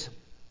foods,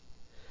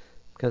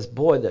 because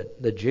boy,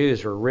 the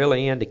Jews were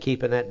really into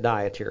keeping that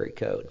dietary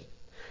code.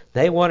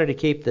 They wanted to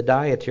keep the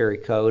dietary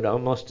code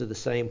almost to the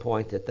same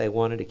point that they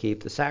wanted to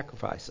keep the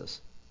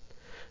sacrifices.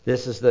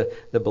 This is the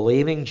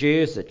believing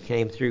Jews that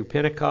came through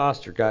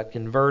Pentecost or got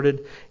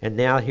converted, and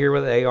now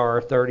here they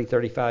are 30,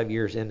 35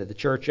 years into the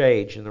church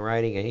age in the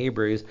writing of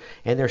Hebrews,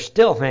 and they're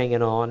still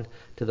hanging on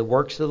to the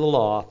works of the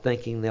law,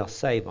 thinking they'll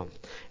save them.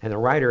 And the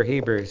writer of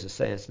Hebrews is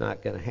saying it's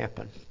not going to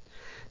happen.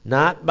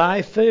 Not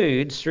by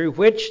foods through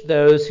which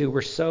those who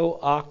were so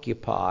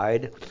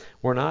occupied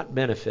were not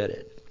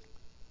benefited.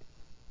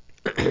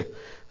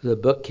 The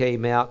book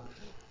came out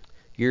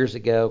years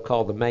ago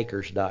called The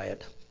Maker's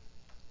Diet.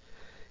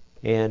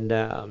 And,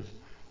 and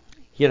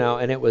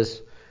it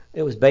was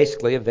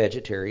basically a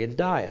vegetarian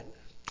diet.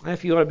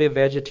 If you want to be a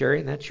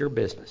vegetarian, that's your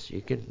business.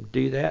 You can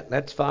do that.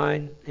 That's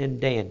fine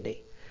and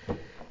dandy.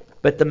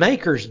 But the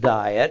Maker's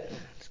Diet,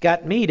 it's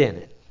got meat in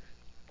it.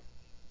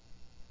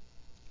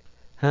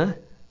 Huh?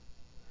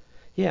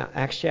 Yeah,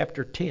 Acts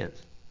chapter 10.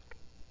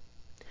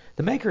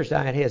 The Maker's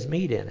Diet has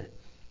meat in it.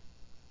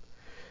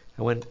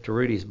 I went to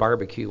Rudy's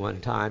Barbecue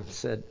one time,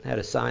 had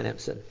a sign up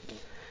that said,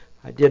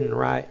 I didn't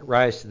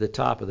rise to the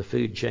top of the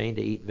food chain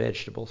to eat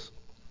vegetables.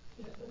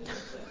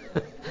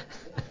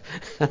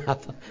 I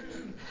thought,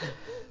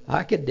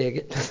 I could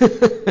dig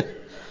it.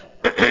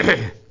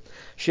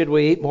 Should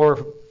we eat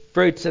more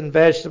fruits and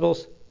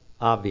vegetables?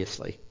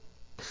 Obviously.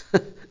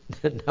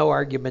 No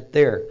argument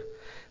there.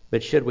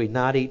 But should we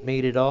not eat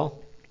meat at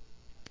all?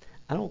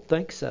 I don't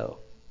think so.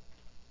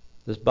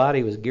 This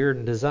body was geared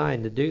and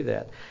designed to do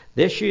that.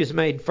 The issue is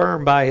made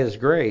firm by His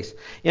grace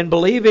in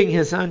believing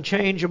His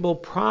unchangeable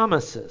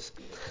promises.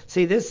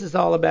 See, this is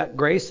all about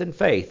grace and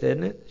faith,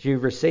 isn't it?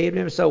 You've received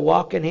Him, so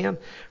walk in Him.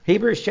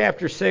 Hebrews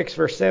chapter 6,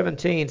 verse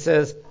 17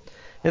 says,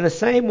 in the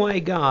same way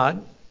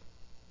God,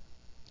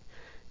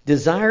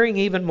 desiring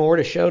even more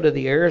to show to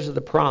the heirs of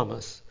the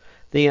promise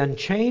the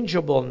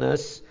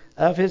unchangeableness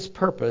of His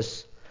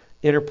purpose,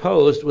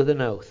 interposed with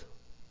an oath.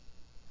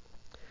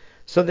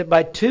 So that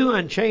by two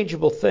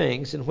unchangeable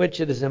things in which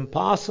it is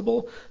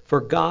impossible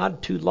for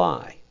God to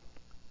lie,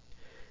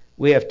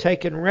 we who have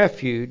taken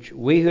refuge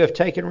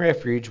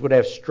would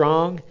have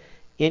strong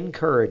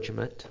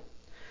encouragement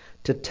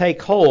to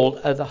take hold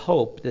of the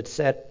hope that's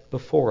set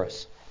before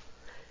us.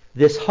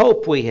 This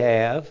hope we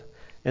have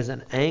as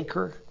an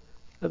anchor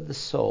of the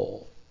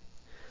soul.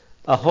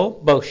 A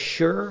hope both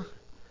sure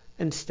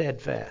and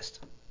steadfast.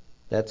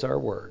 That's our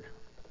word.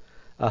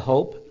 A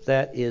hope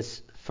that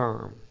is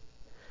firm.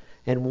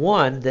 And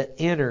one that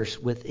enters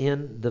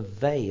within the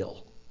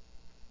veil.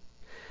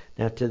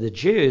 Now to the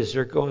Jews,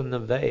 they're going the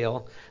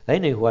veil. They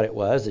knew what it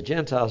was. The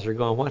Gentiles are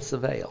going, what's the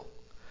veil?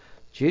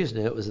 Jews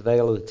knew it was the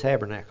veil of the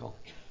tabernacle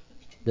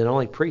that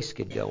only priests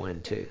could go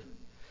into.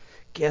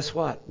 Guess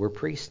what? We're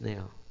priests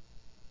now.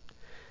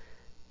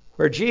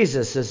 Where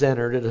Jesus has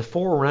entered as a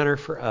forerunner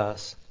for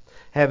us,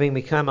 having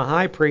become a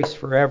high priest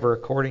forever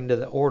according to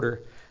the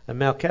order of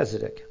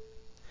Melchizedek.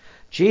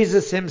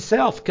 Jesus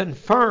Himself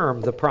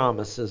confirmed the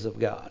promises of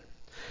God.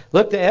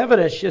 Look, the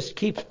evidence just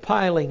keeps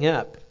piling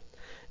up.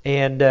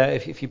 And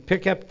if you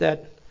pick up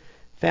that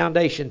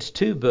Foundations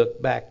 2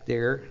 book back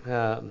there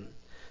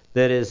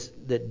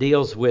that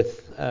deals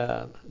with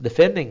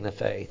defending the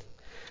faith,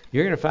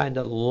 you're going to find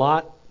a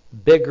lot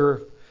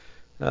bigger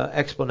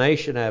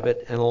explanation of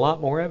it and a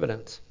lot more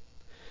evidence.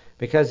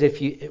 Because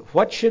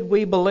what should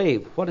we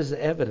believe? What does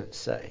the evidence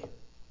say?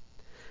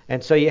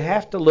 And so you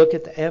have to look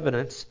at the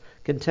evidence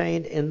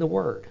contained in the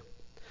Word.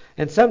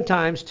 And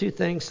sometimes two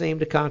things seem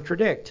to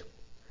contradict.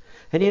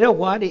 And you know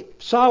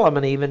what?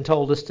 Solomon even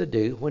told us to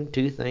do when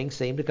two things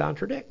seem to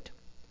contradict.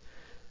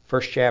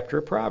 First chapter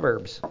of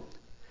Proverbs.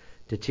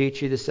 To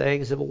teach you the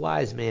sayings of a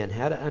wise man,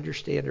 how to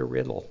understand a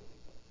riddle.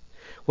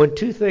 When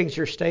two things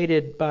are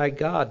stated by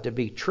God to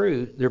be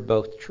true, they're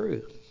both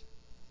true.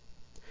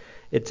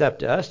 It's up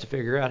to us to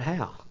figure out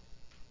how.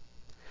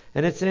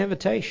 And it's an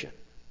invitation,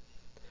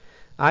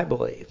 I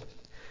believe.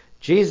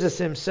 Jesus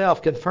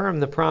Himself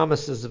confirmed the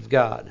promises of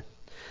God.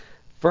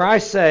 For I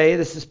say,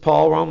 this is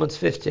Paul, Romans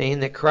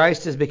 15, that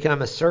Christ has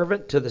become a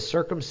servant to the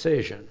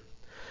circumcision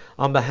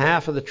on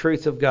behalf of the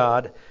truth of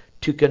God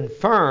to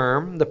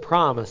confirm the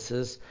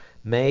promises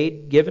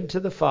given to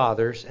the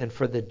fathers, and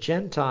for the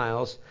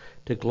Gentiles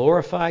to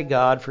glorify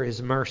God for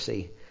His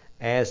mercy,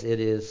 as it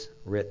is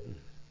written.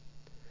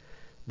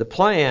 The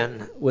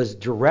plan was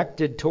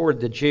directed toward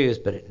the Jews,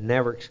 but it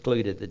never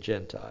excluded the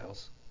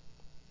Gentiles.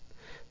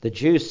 The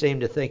Jews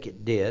seemed to think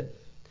it did,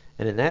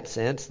 and in that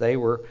sense they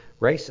were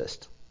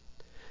racist.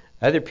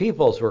 Other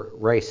peoples were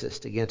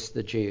racist against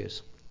the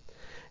Jews.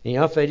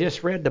 If they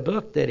just read the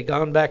book, they'd have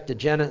gone back to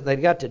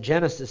they'd got to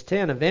Genesis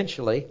 10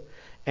 eventually,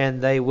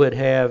 and they would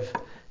have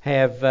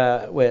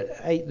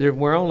there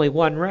were only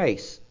one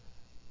race.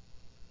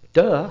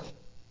 Duh.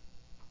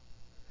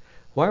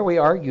 Why are we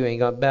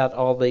arguing about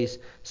all these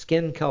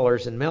skin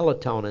colors and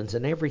melatonins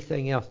and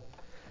everything else?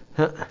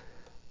 Huh?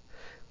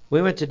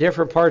 We went to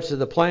different parts of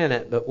the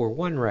planet, but we're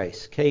one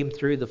race. Came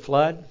through the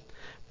flood,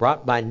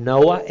 brought by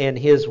Noah and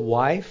his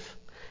wife,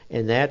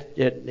 and that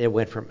it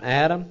went from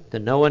Adam to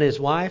Noah and his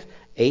wife.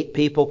 8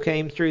 people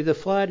came through the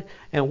flood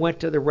and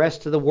went to the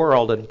rest of the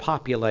world and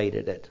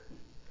populated it.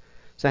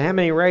 So how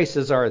many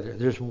races are there?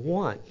 There's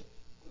one,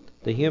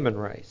 the human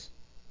race.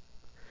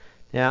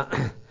 Now,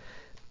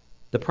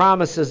 the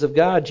promises of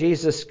God,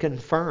 Jesus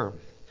confirmed.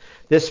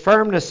 This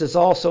firmness is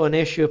also an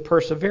issue of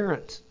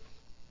perseverance.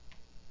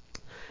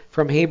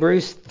 From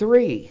Hebrews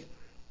 3.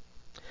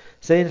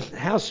 Saying,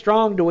 how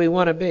strong do we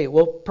want to be?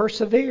 Well,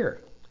 persevere.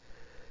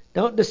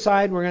 Don't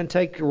decide we're going to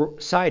take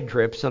side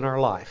trips in our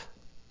life,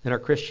 in our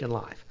Christian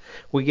life.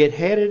 We get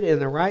headed in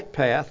the right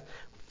path,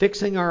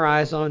 fixing our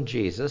eyes on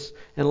Jesus,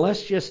 and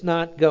let's just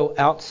not go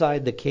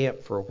outside the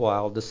camp for a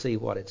while to see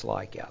what it's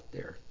like out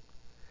there.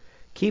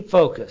 Keep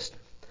focused.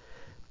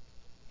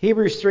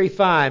 Hebrews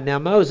 3:5. Now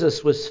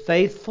Moses was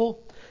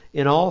faithful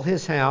in all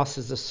his house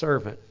as a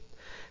servant,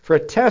 for a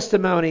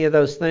testimony of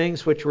those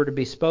things which were to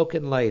be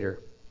spoken later.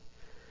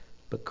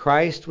 But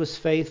Christ was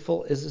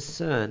faithful as a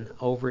son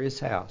over his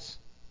house,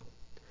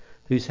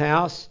 whose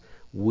house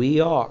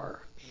we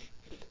are,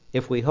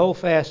 if we hold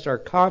fast our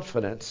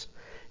confidence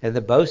and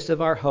the boast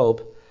of our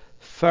hope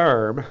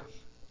firm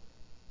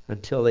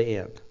until the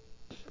end.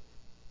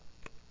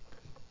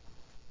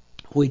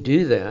 We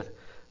do that,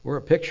 we're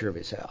a picture of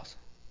his house.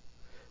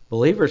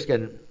 Believers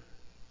can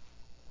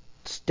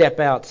step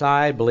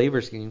outside, we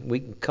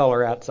can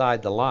color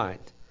outside the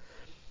lines.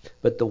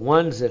 But the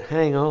ones that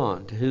hang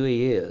on to who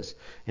he is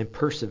and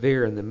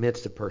persevere in the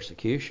midst of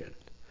persecution,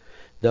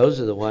 those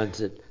are the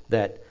ones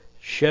that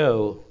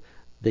show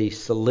the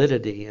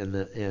solidity and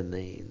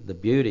the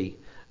beauty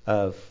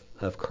of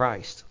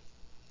Christ.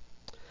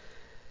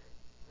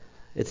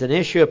 It's an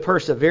issue of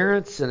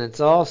perseverance, and it's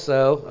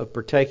also of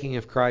partaking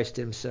of Christ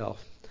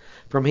himself.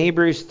 From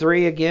Hebrews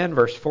 3 again,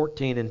 verse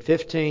 14 and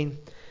 15,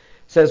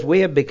 says,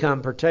 we have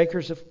become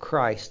partakers of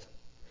Christ.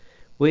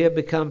 We have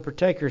become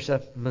partakers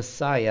of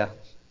Messiah,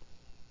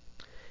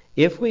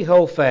 if we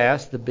hold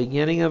fast the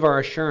beginning of our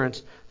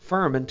assurance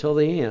firm until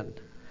the end.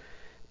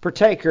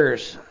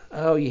 Partakers.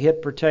 Oh, you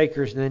hit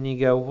partakers, and then you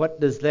go, what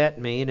does that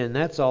mean? And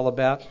that's all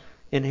about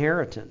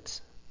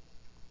inheritance.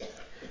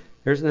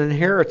 There's an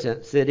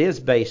inheritance that is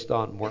based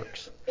on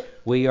works.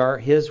 We are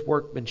his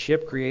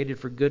workmanship, created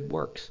for good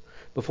works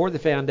before the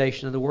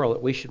foundation of the world,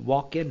 that we should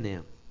walk in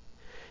them.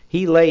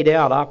 He laid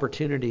out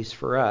opportunities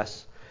for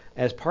us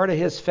as part of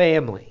his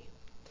family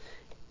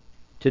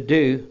to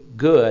do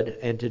good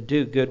and to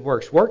do good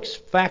works. Works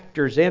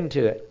factors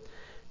into it.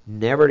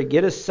 Never to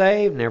get us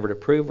saved, never to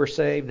prove we're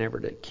saved, never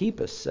to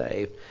keep us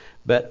saved,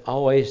 but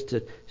always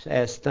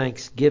as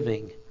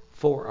thanksgiving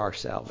for our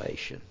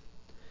salvation.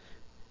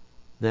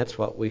 That's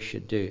what we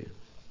should do.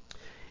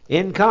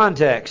 In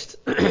context,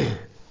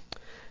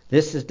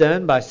 this is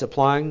done by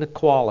supplying the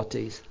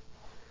qualities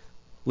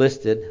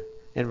listed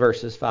in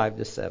verses 5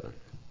 to 7.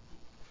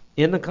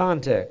 In the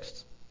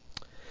context,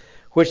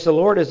 which the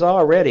Lord has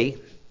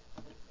already...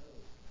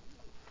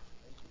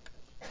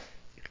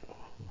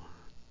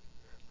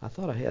 I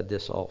thought I had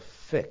this all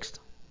fixed.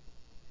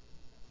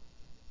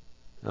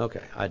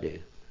 Okay, I do.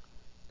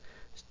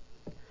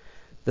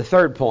 The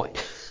third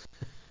point,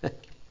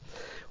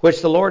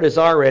 which the Lord has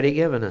already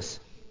given us.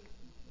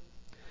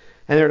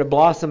 And they're to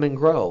blossom and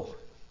grow.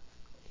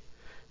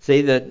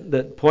 See,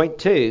 the point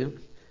 2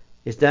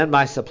 is done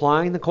by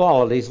supplying the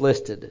qualities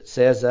listed. It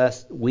says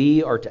us,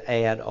 we are to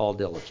add all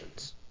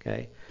diligence.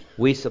 Okay,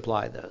 we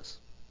supply those.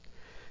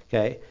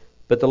 Okay,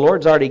 but the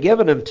Lord's already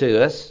given them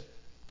to us,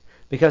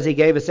 because he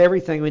gave us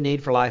everything we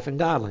need for life and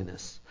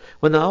godliness.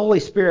 When the Holy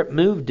Spirit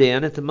moved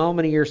in at the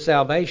moment of your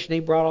salvation,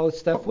 he brought all this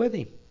stuff with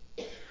him.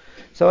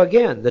 So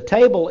again, the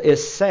table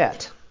is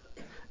set.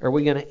 Are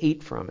we going to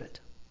eat from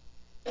it?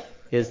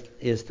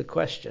 Is the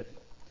question.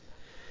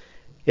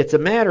 It's a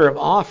matter of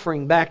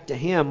offering back to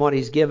him what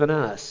he's given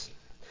us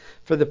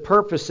for the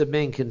purpose of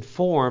being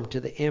conformed to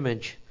the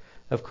image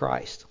of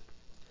Christ.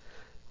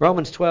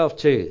 Romans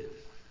 12:2.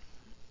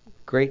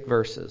 Great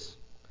verses.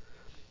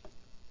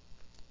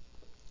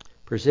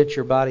 Present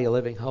your body a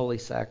living, holy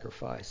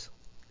sacrifice,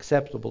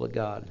 acceptable to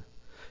God.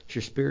 It's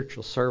your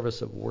spiritual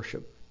service of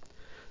worship.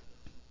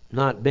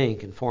 Not being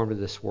conformed to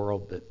this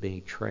world, but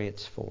being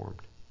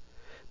transformed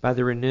by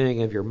the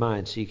renewing of your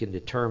mind so you can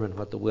determine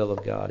what the will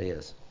of God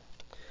is.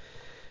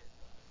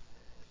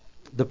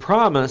 The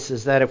promise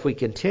is that if we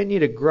continue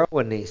to grow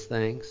in these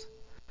things,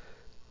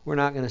 we're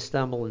not going to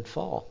stumble and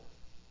fall.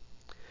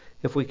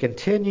 If we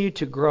continue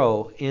to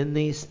grow in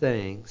these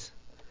things,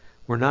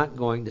 we're not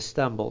going to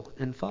stumble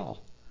and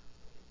fall.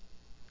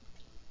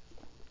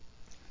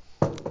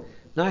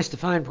 Nice to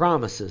find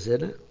promises,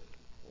 isn't it?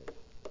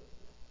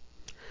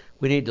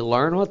 We need to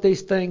learn what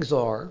these things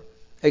are,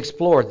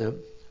 explore them,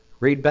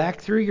 read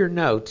back through your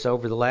notes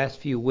over the last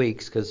few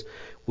weeks, because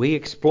We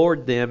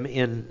explored them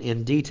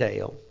in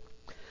detail.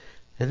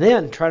 And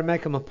then try to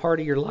make them a part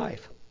of your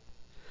life.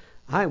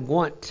 I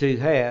want to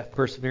have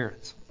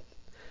perseverance.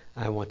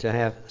 I want to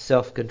have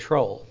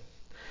self-control.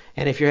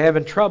 And if you're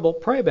having trouble,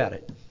 pray about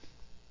it.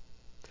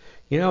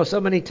 You know, so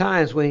many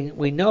times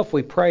we know if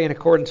we pray in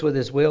accordance with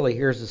His will, He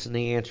hears us and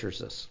He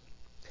answers us.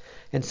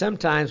 And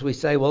sometimes we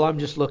say, well, I'm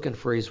just looking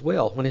for His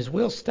will. When His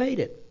will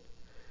stated,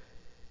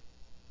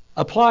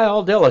 apply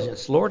all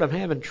diligence. Lord, I'm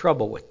having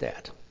trouble with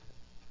that.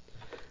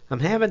 I'm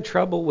having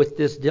trouble with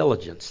this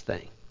diligence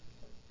thing.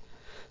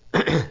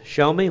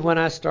 Show me when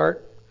I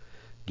start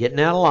getting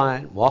out of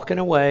line, walking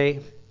away,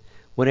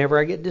 whenever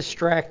I get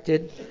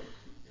distracted.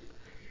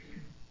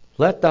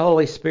 Let the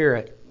Holy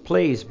Spirit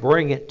please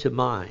bring it to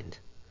mind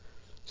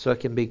so it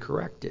can be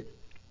corrected.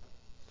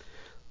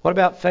 What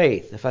about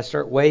faith? If I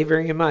start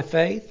wavering in my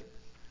faith,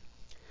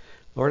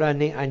 Lord, I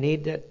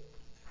need that.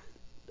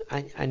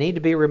 I need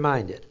to be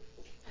reminded.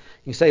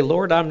 You say,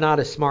 Lord, I'm not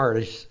as smart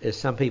as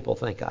some people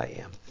think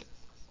I am.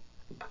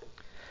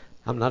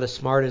 I'm not as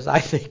smart as I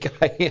think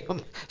I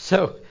am.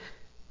 So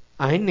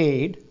I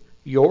need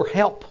your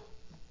help.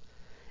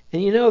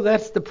 And you know,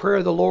 that's the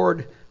prayer the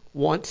Lord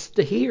wants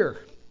to hear.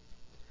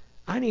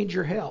 I need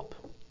your help.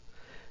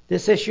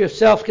 This issue of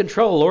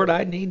self-control, Lord,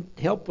 I need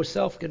help with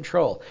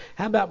self-control.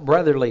 How about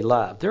brotherly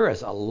love? There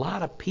is a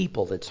lot of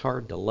people that's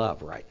hard to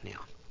love right now.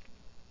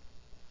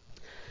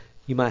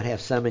 You might have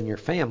some in your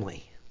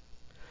family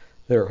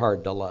that are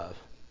hard to love.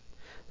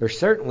 There's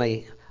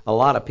certainly a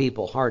lot of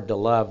people hard to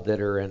love that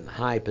are in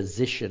high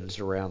positions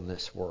around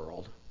this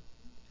world.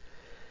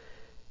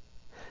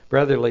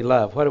 Brotherly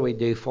love, what do we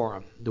do for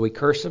them? Do we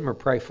curse them or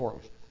pray for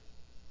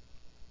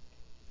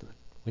them?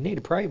 We need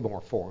to pray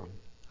more for them.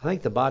 I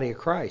think the body of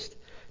Christ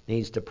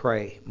needs to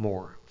pray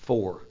more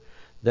for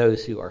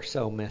those who are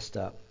so messed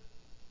up.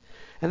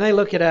 And they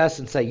look at us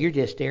and say, you're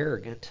just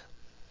arrogant.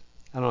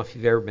 I don't know if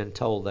you've ever been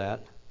told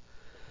that.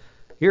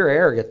 You're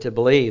arrogant to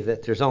believe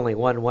that there's only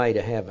one way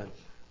to heaven.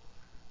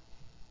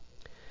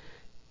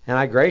 And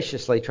I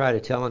graciously try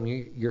to tell them,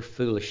 you're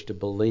foolish to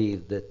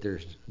believe that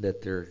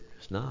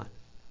there's not.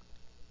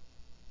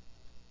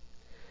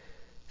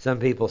 Some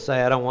people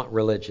say, I don't want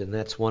religion.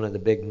 That's one of the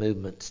big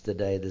movements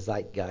today, the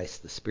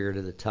zeitgeist, the spirit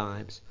of the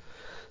times.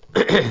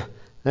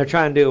 They're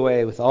trying to do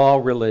away with all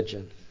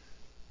religion.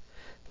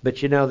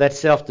 But you know, that's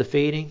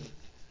self-defeating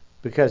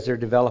because they're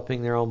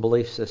developing their own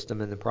belief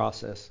system in the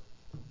process.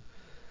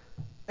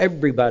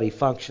 Everybody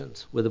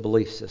functions with a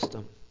belief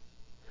system.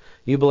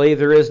 You believe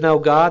there is no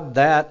God,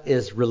 that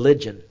is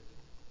religion.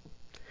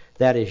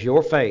 That is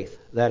your faith.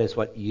 That is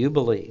what you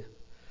believe.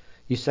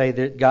 You say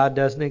that God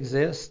doesn't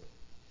exist.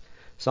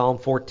 Psalm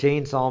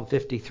 14, Psalm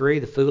 53,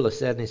 the fool has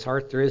said in his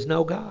heart, there is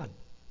no God.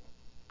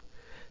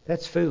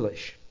 That's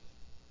foolish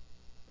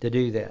to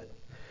do that.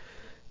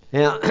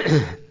 Now,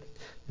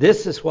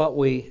 this is what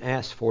we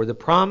ask for. The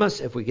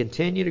promise, if we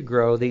continue to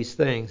grow these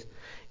things,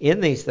 in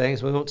these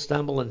things, we won't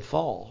stumble and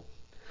fall.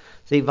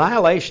 See,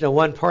 violation of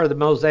one part of the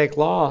Mosaic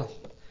law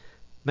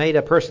made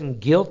a person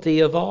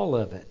guilty of all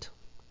of it.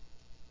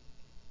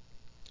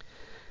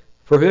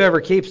 For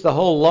whoever keeps the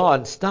whole law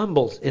and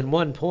stumbles in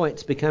one point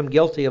has become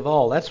guilty of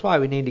all. That's why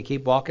we need to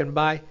keep walking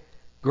by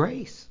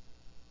grace.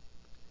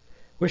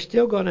 We're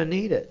still going to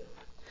need it.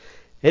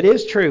 It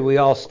is true we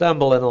all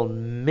stumble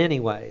in many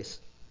ways.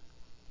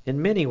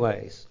 In many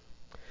ways.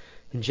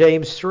 In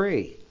James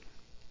 3,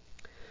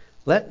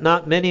 let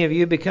not many of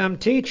you become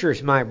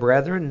teachers, my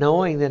brethren,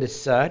 knowing that as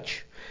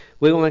such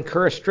we will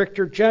incur a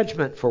stricter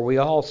judgment, for we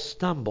all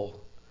stumble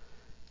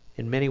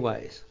in many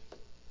ways.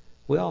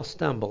 We all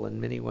stumble in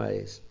many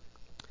ways.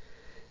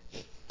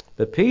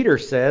 But Peter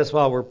says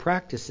while we're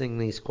practicing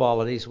these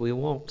qualities, we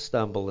won't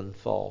stumble and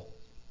fall.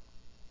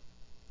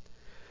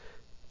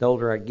 The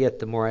older I get,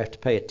 the more I have to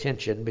pay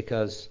attention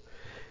because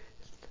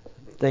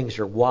things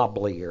are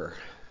wobblier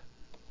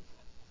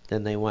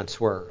than they once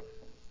were.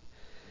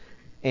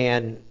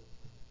 And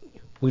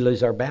we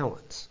lose our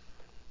balance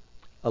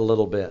a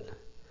little bit,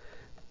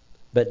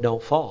 but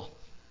don't fall.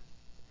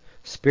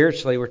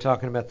 Spiritually, we're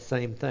talking about the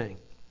same thing.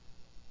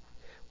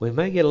 We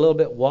may get a little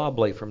bit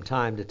wobbly from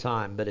time to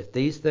time, but if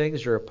these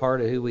things are a part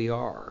of who we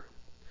are,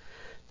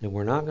 then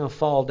we're not going to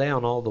fall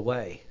down all the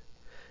way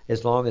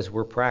as long as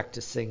we're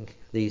practicing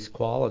these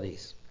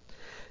qualities.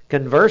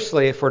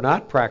 Conversely, if we're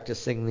not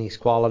practicing these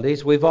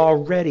qualities, we've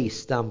already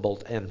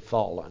stumbled and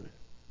fallen.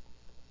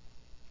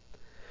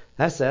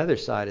 That's the other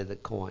side of the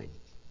coin.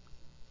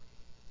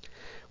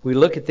 We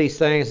look at these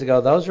things and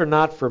go, those are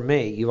not for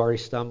me. You've already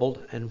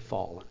stumbled and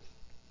fallen.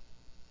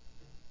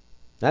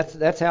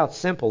 That's how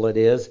simple it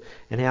is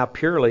and how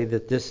purely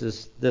that this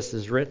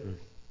is written.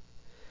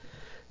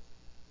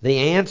 The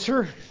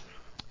answer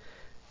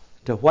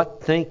to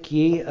what think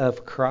ye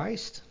of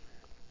Christ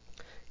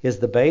is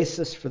the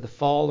basis for the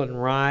fall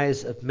and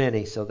rise of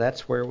many. So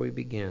that's where we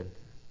begin.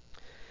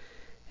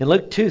 In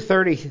Luke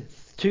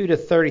 2:32 to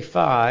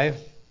 35,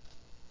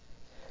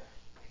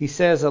 he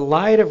says, a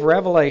light of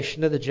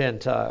revelation to the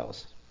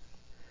Gentiles.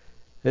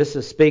 This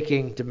is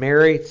speaking to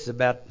Mary. It's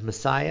about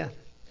Messiah.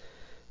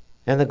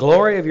 And the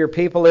glory of your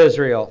people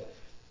Israel.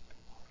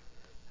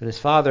 And his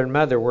father and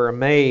mother were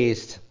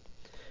amazed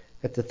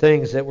at the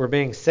things that were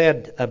being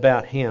said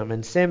about him.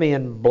 And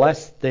Simeon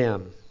blessed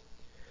them,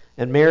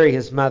 and Mary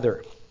his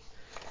mother.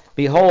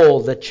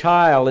 Behold, the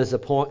child is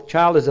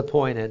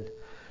appointed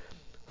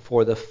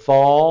for the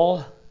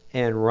fall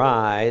and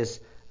rise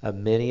of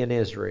many in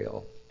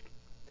Israel,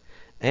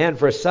 and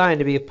for a sign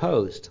to be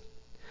opposed.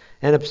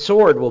 And a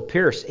sword will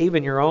pierce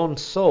even your own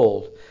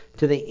soul,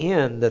 to the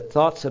end that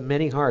thoughts of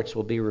many hearts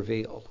will be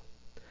revealed.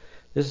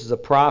 This is a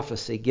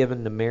prophecy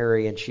given to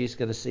Mary, and she's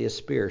going to see a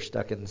spear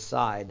stuck in the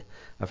side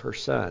of her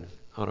son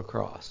on a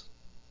cross.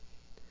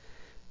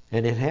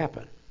 And it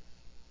happened.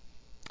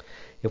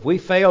 If we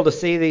fail to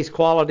see these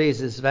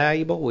qualities as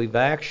valuable, we've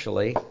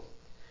actually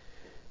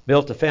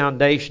built a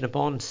foundation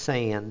upon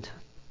sand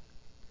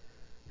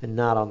and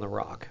not on the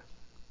rock.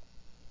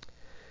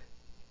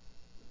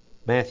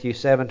 Matthew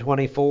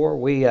 7:24.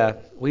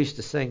 We used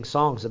to sing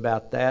songs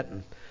about that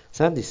in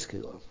Sunday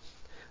school.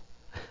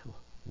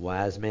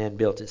 Wise man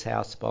built his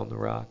house upon the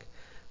rock.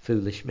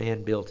 Foolish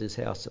man built his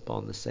house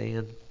upon the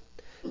sand.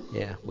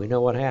 Yeah, we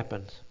know what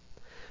happens.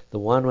 The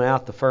one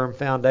without the firm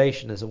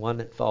foundation is the one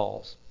that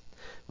falls.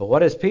 But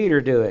what is Peter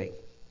doing?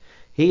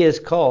 He is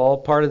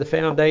called part of the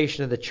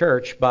foundation of the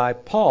church by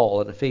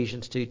Paul in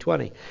Ephesians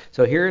 2:20.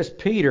 So here is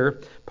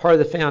Peter, part of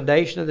the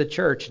foundation of the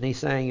church, and he's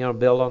saying, you want to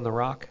build on the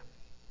rock?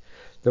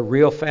 The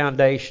real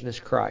foundation is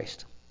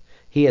Christ.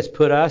 He has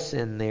put us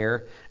in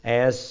there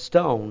as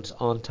stones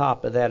on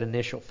top of that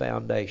initial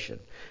foundation.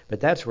 But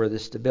that's where the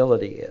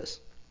stability is.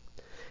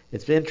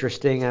 It's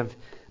interesting. I've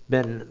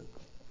been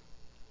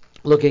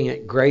looking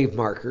at grave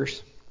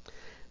markers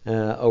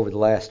over the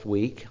last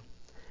week.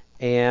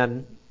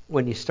 And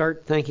when you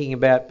start thinking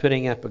about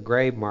putting up a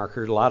grave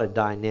marker, a lot of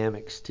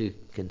dynamics to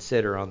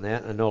consider on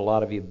that. I know a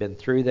lot of you have been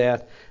through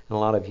that, and a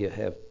lot of you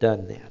have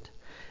done that.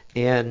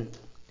 And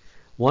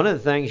one of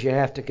the things you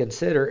have to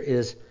consider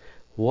is,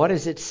 what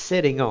is it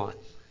sitting on?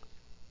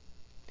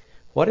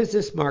 What is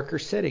this marker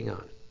sitting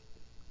on?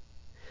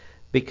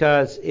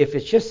 Because if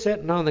it's just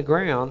sitting on the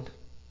ground,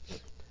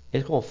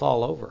 it's going to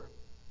fall over.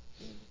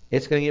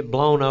 It's going to get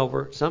blown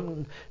over.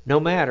 Something, no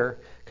matter,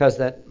 because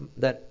that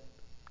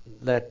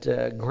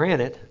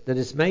granite that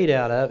it's made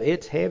out of,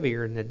 it's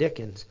heavier than the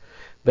dickens,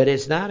 but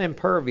it's not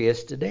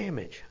impervious to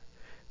damage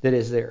that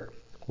is there.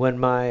 When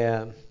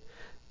my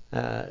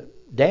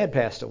dad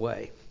passed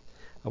away,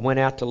 I went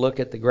out to look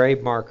at the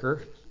grave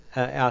marker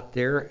out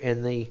there,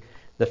 and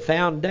the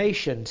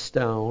foundation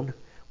stone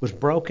was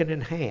broken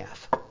in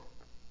half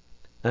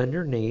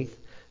underneath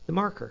the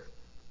marker.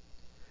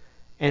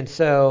 And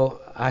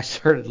so I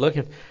started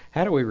looking,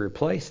 how do we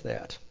replace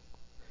that?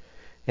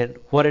 And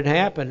what had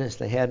happened is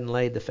they hadn't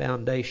laid the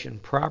foundation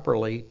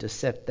properly to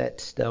set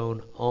that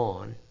stone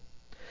on.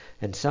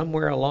 And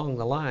somewhere along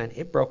the line,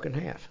 it broke in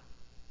half.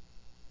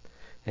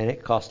 And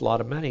it cost a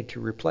lot of money to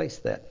replace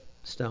that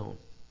stone.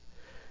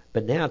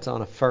 But now it's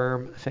on a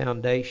firm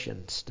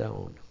foundation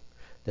stone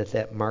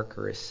that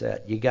marker is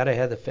set. You got to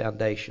have the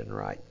foundation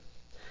right.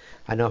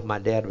 I know if my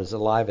dad was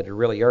alive, it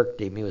really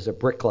irked him. He was a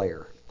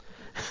bricklayer.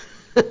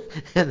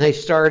 And they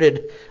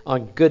started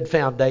on good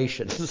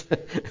foundations.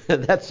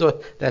 That's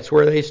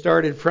where they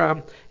started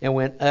from, and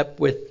went up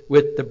with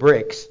the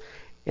bricks.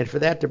 And for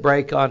that to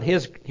break on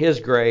his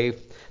grave,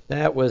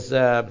 that was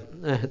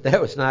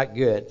not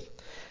good.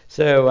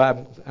 So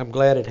I'm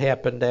glad it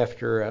happened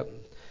after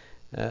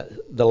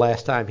the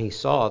last time he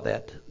saw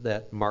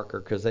that marker,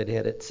 because they'd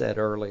had it set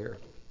earlier.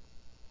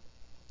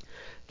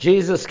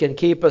 Jesus can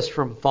keep us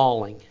from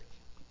falling,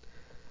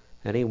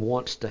 and he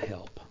wants to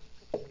help.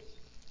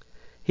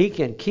 He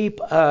can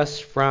keep us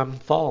from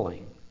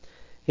falling.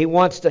 He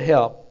wants to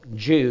help.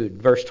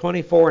 Jude, verse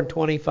 24 and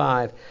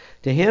 25.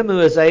 To him who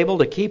is able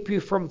to keep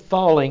you from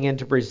falling and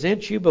to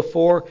present you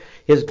before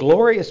his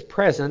glorious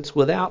presence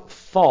without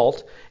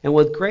fault and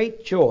with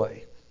great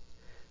joy.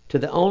 To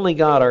the only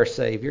God our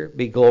Savior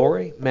be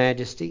glory,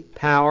 majesty,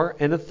 power,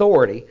 and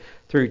authority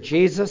through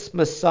Jesus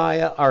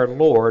Messiah our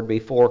Lord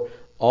before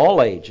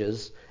all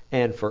ages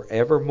and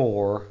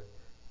forevermore.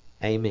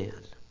 Amen.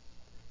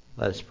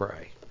 Let us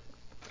pray.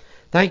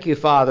 Thank you,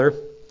 Father,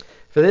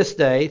 for this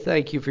day.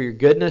 Thank you for your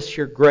goodness,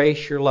 your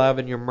grace, your love,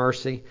 and your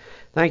mercy.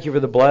 Thank you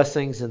for the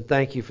blessings, and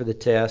thank you for the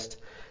test.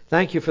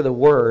 Thank you for the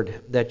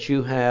word that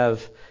you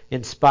have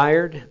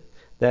inspired,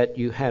 that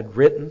you had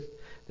written,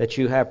 that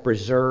you have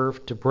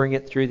preserved to bring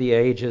it through the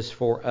ages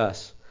for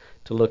us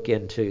to look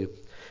into.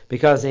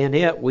 Because in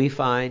it we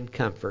find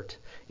comfort.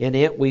 In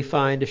it we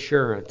find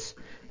assurance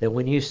that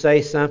when you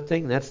say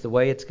something, that's the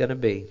way it's going to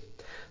be.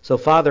 So,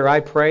 Father, I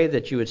pray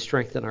that you would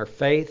strengthen our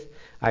faith.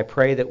 I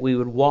pray that we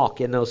would walk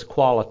in those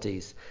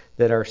qualities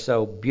that are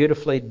so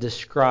beautifully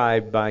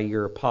described by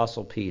your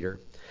Apostle Peter.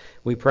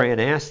 We pray and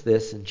ask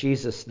this in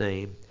Jesus'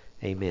 name.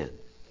 Amen.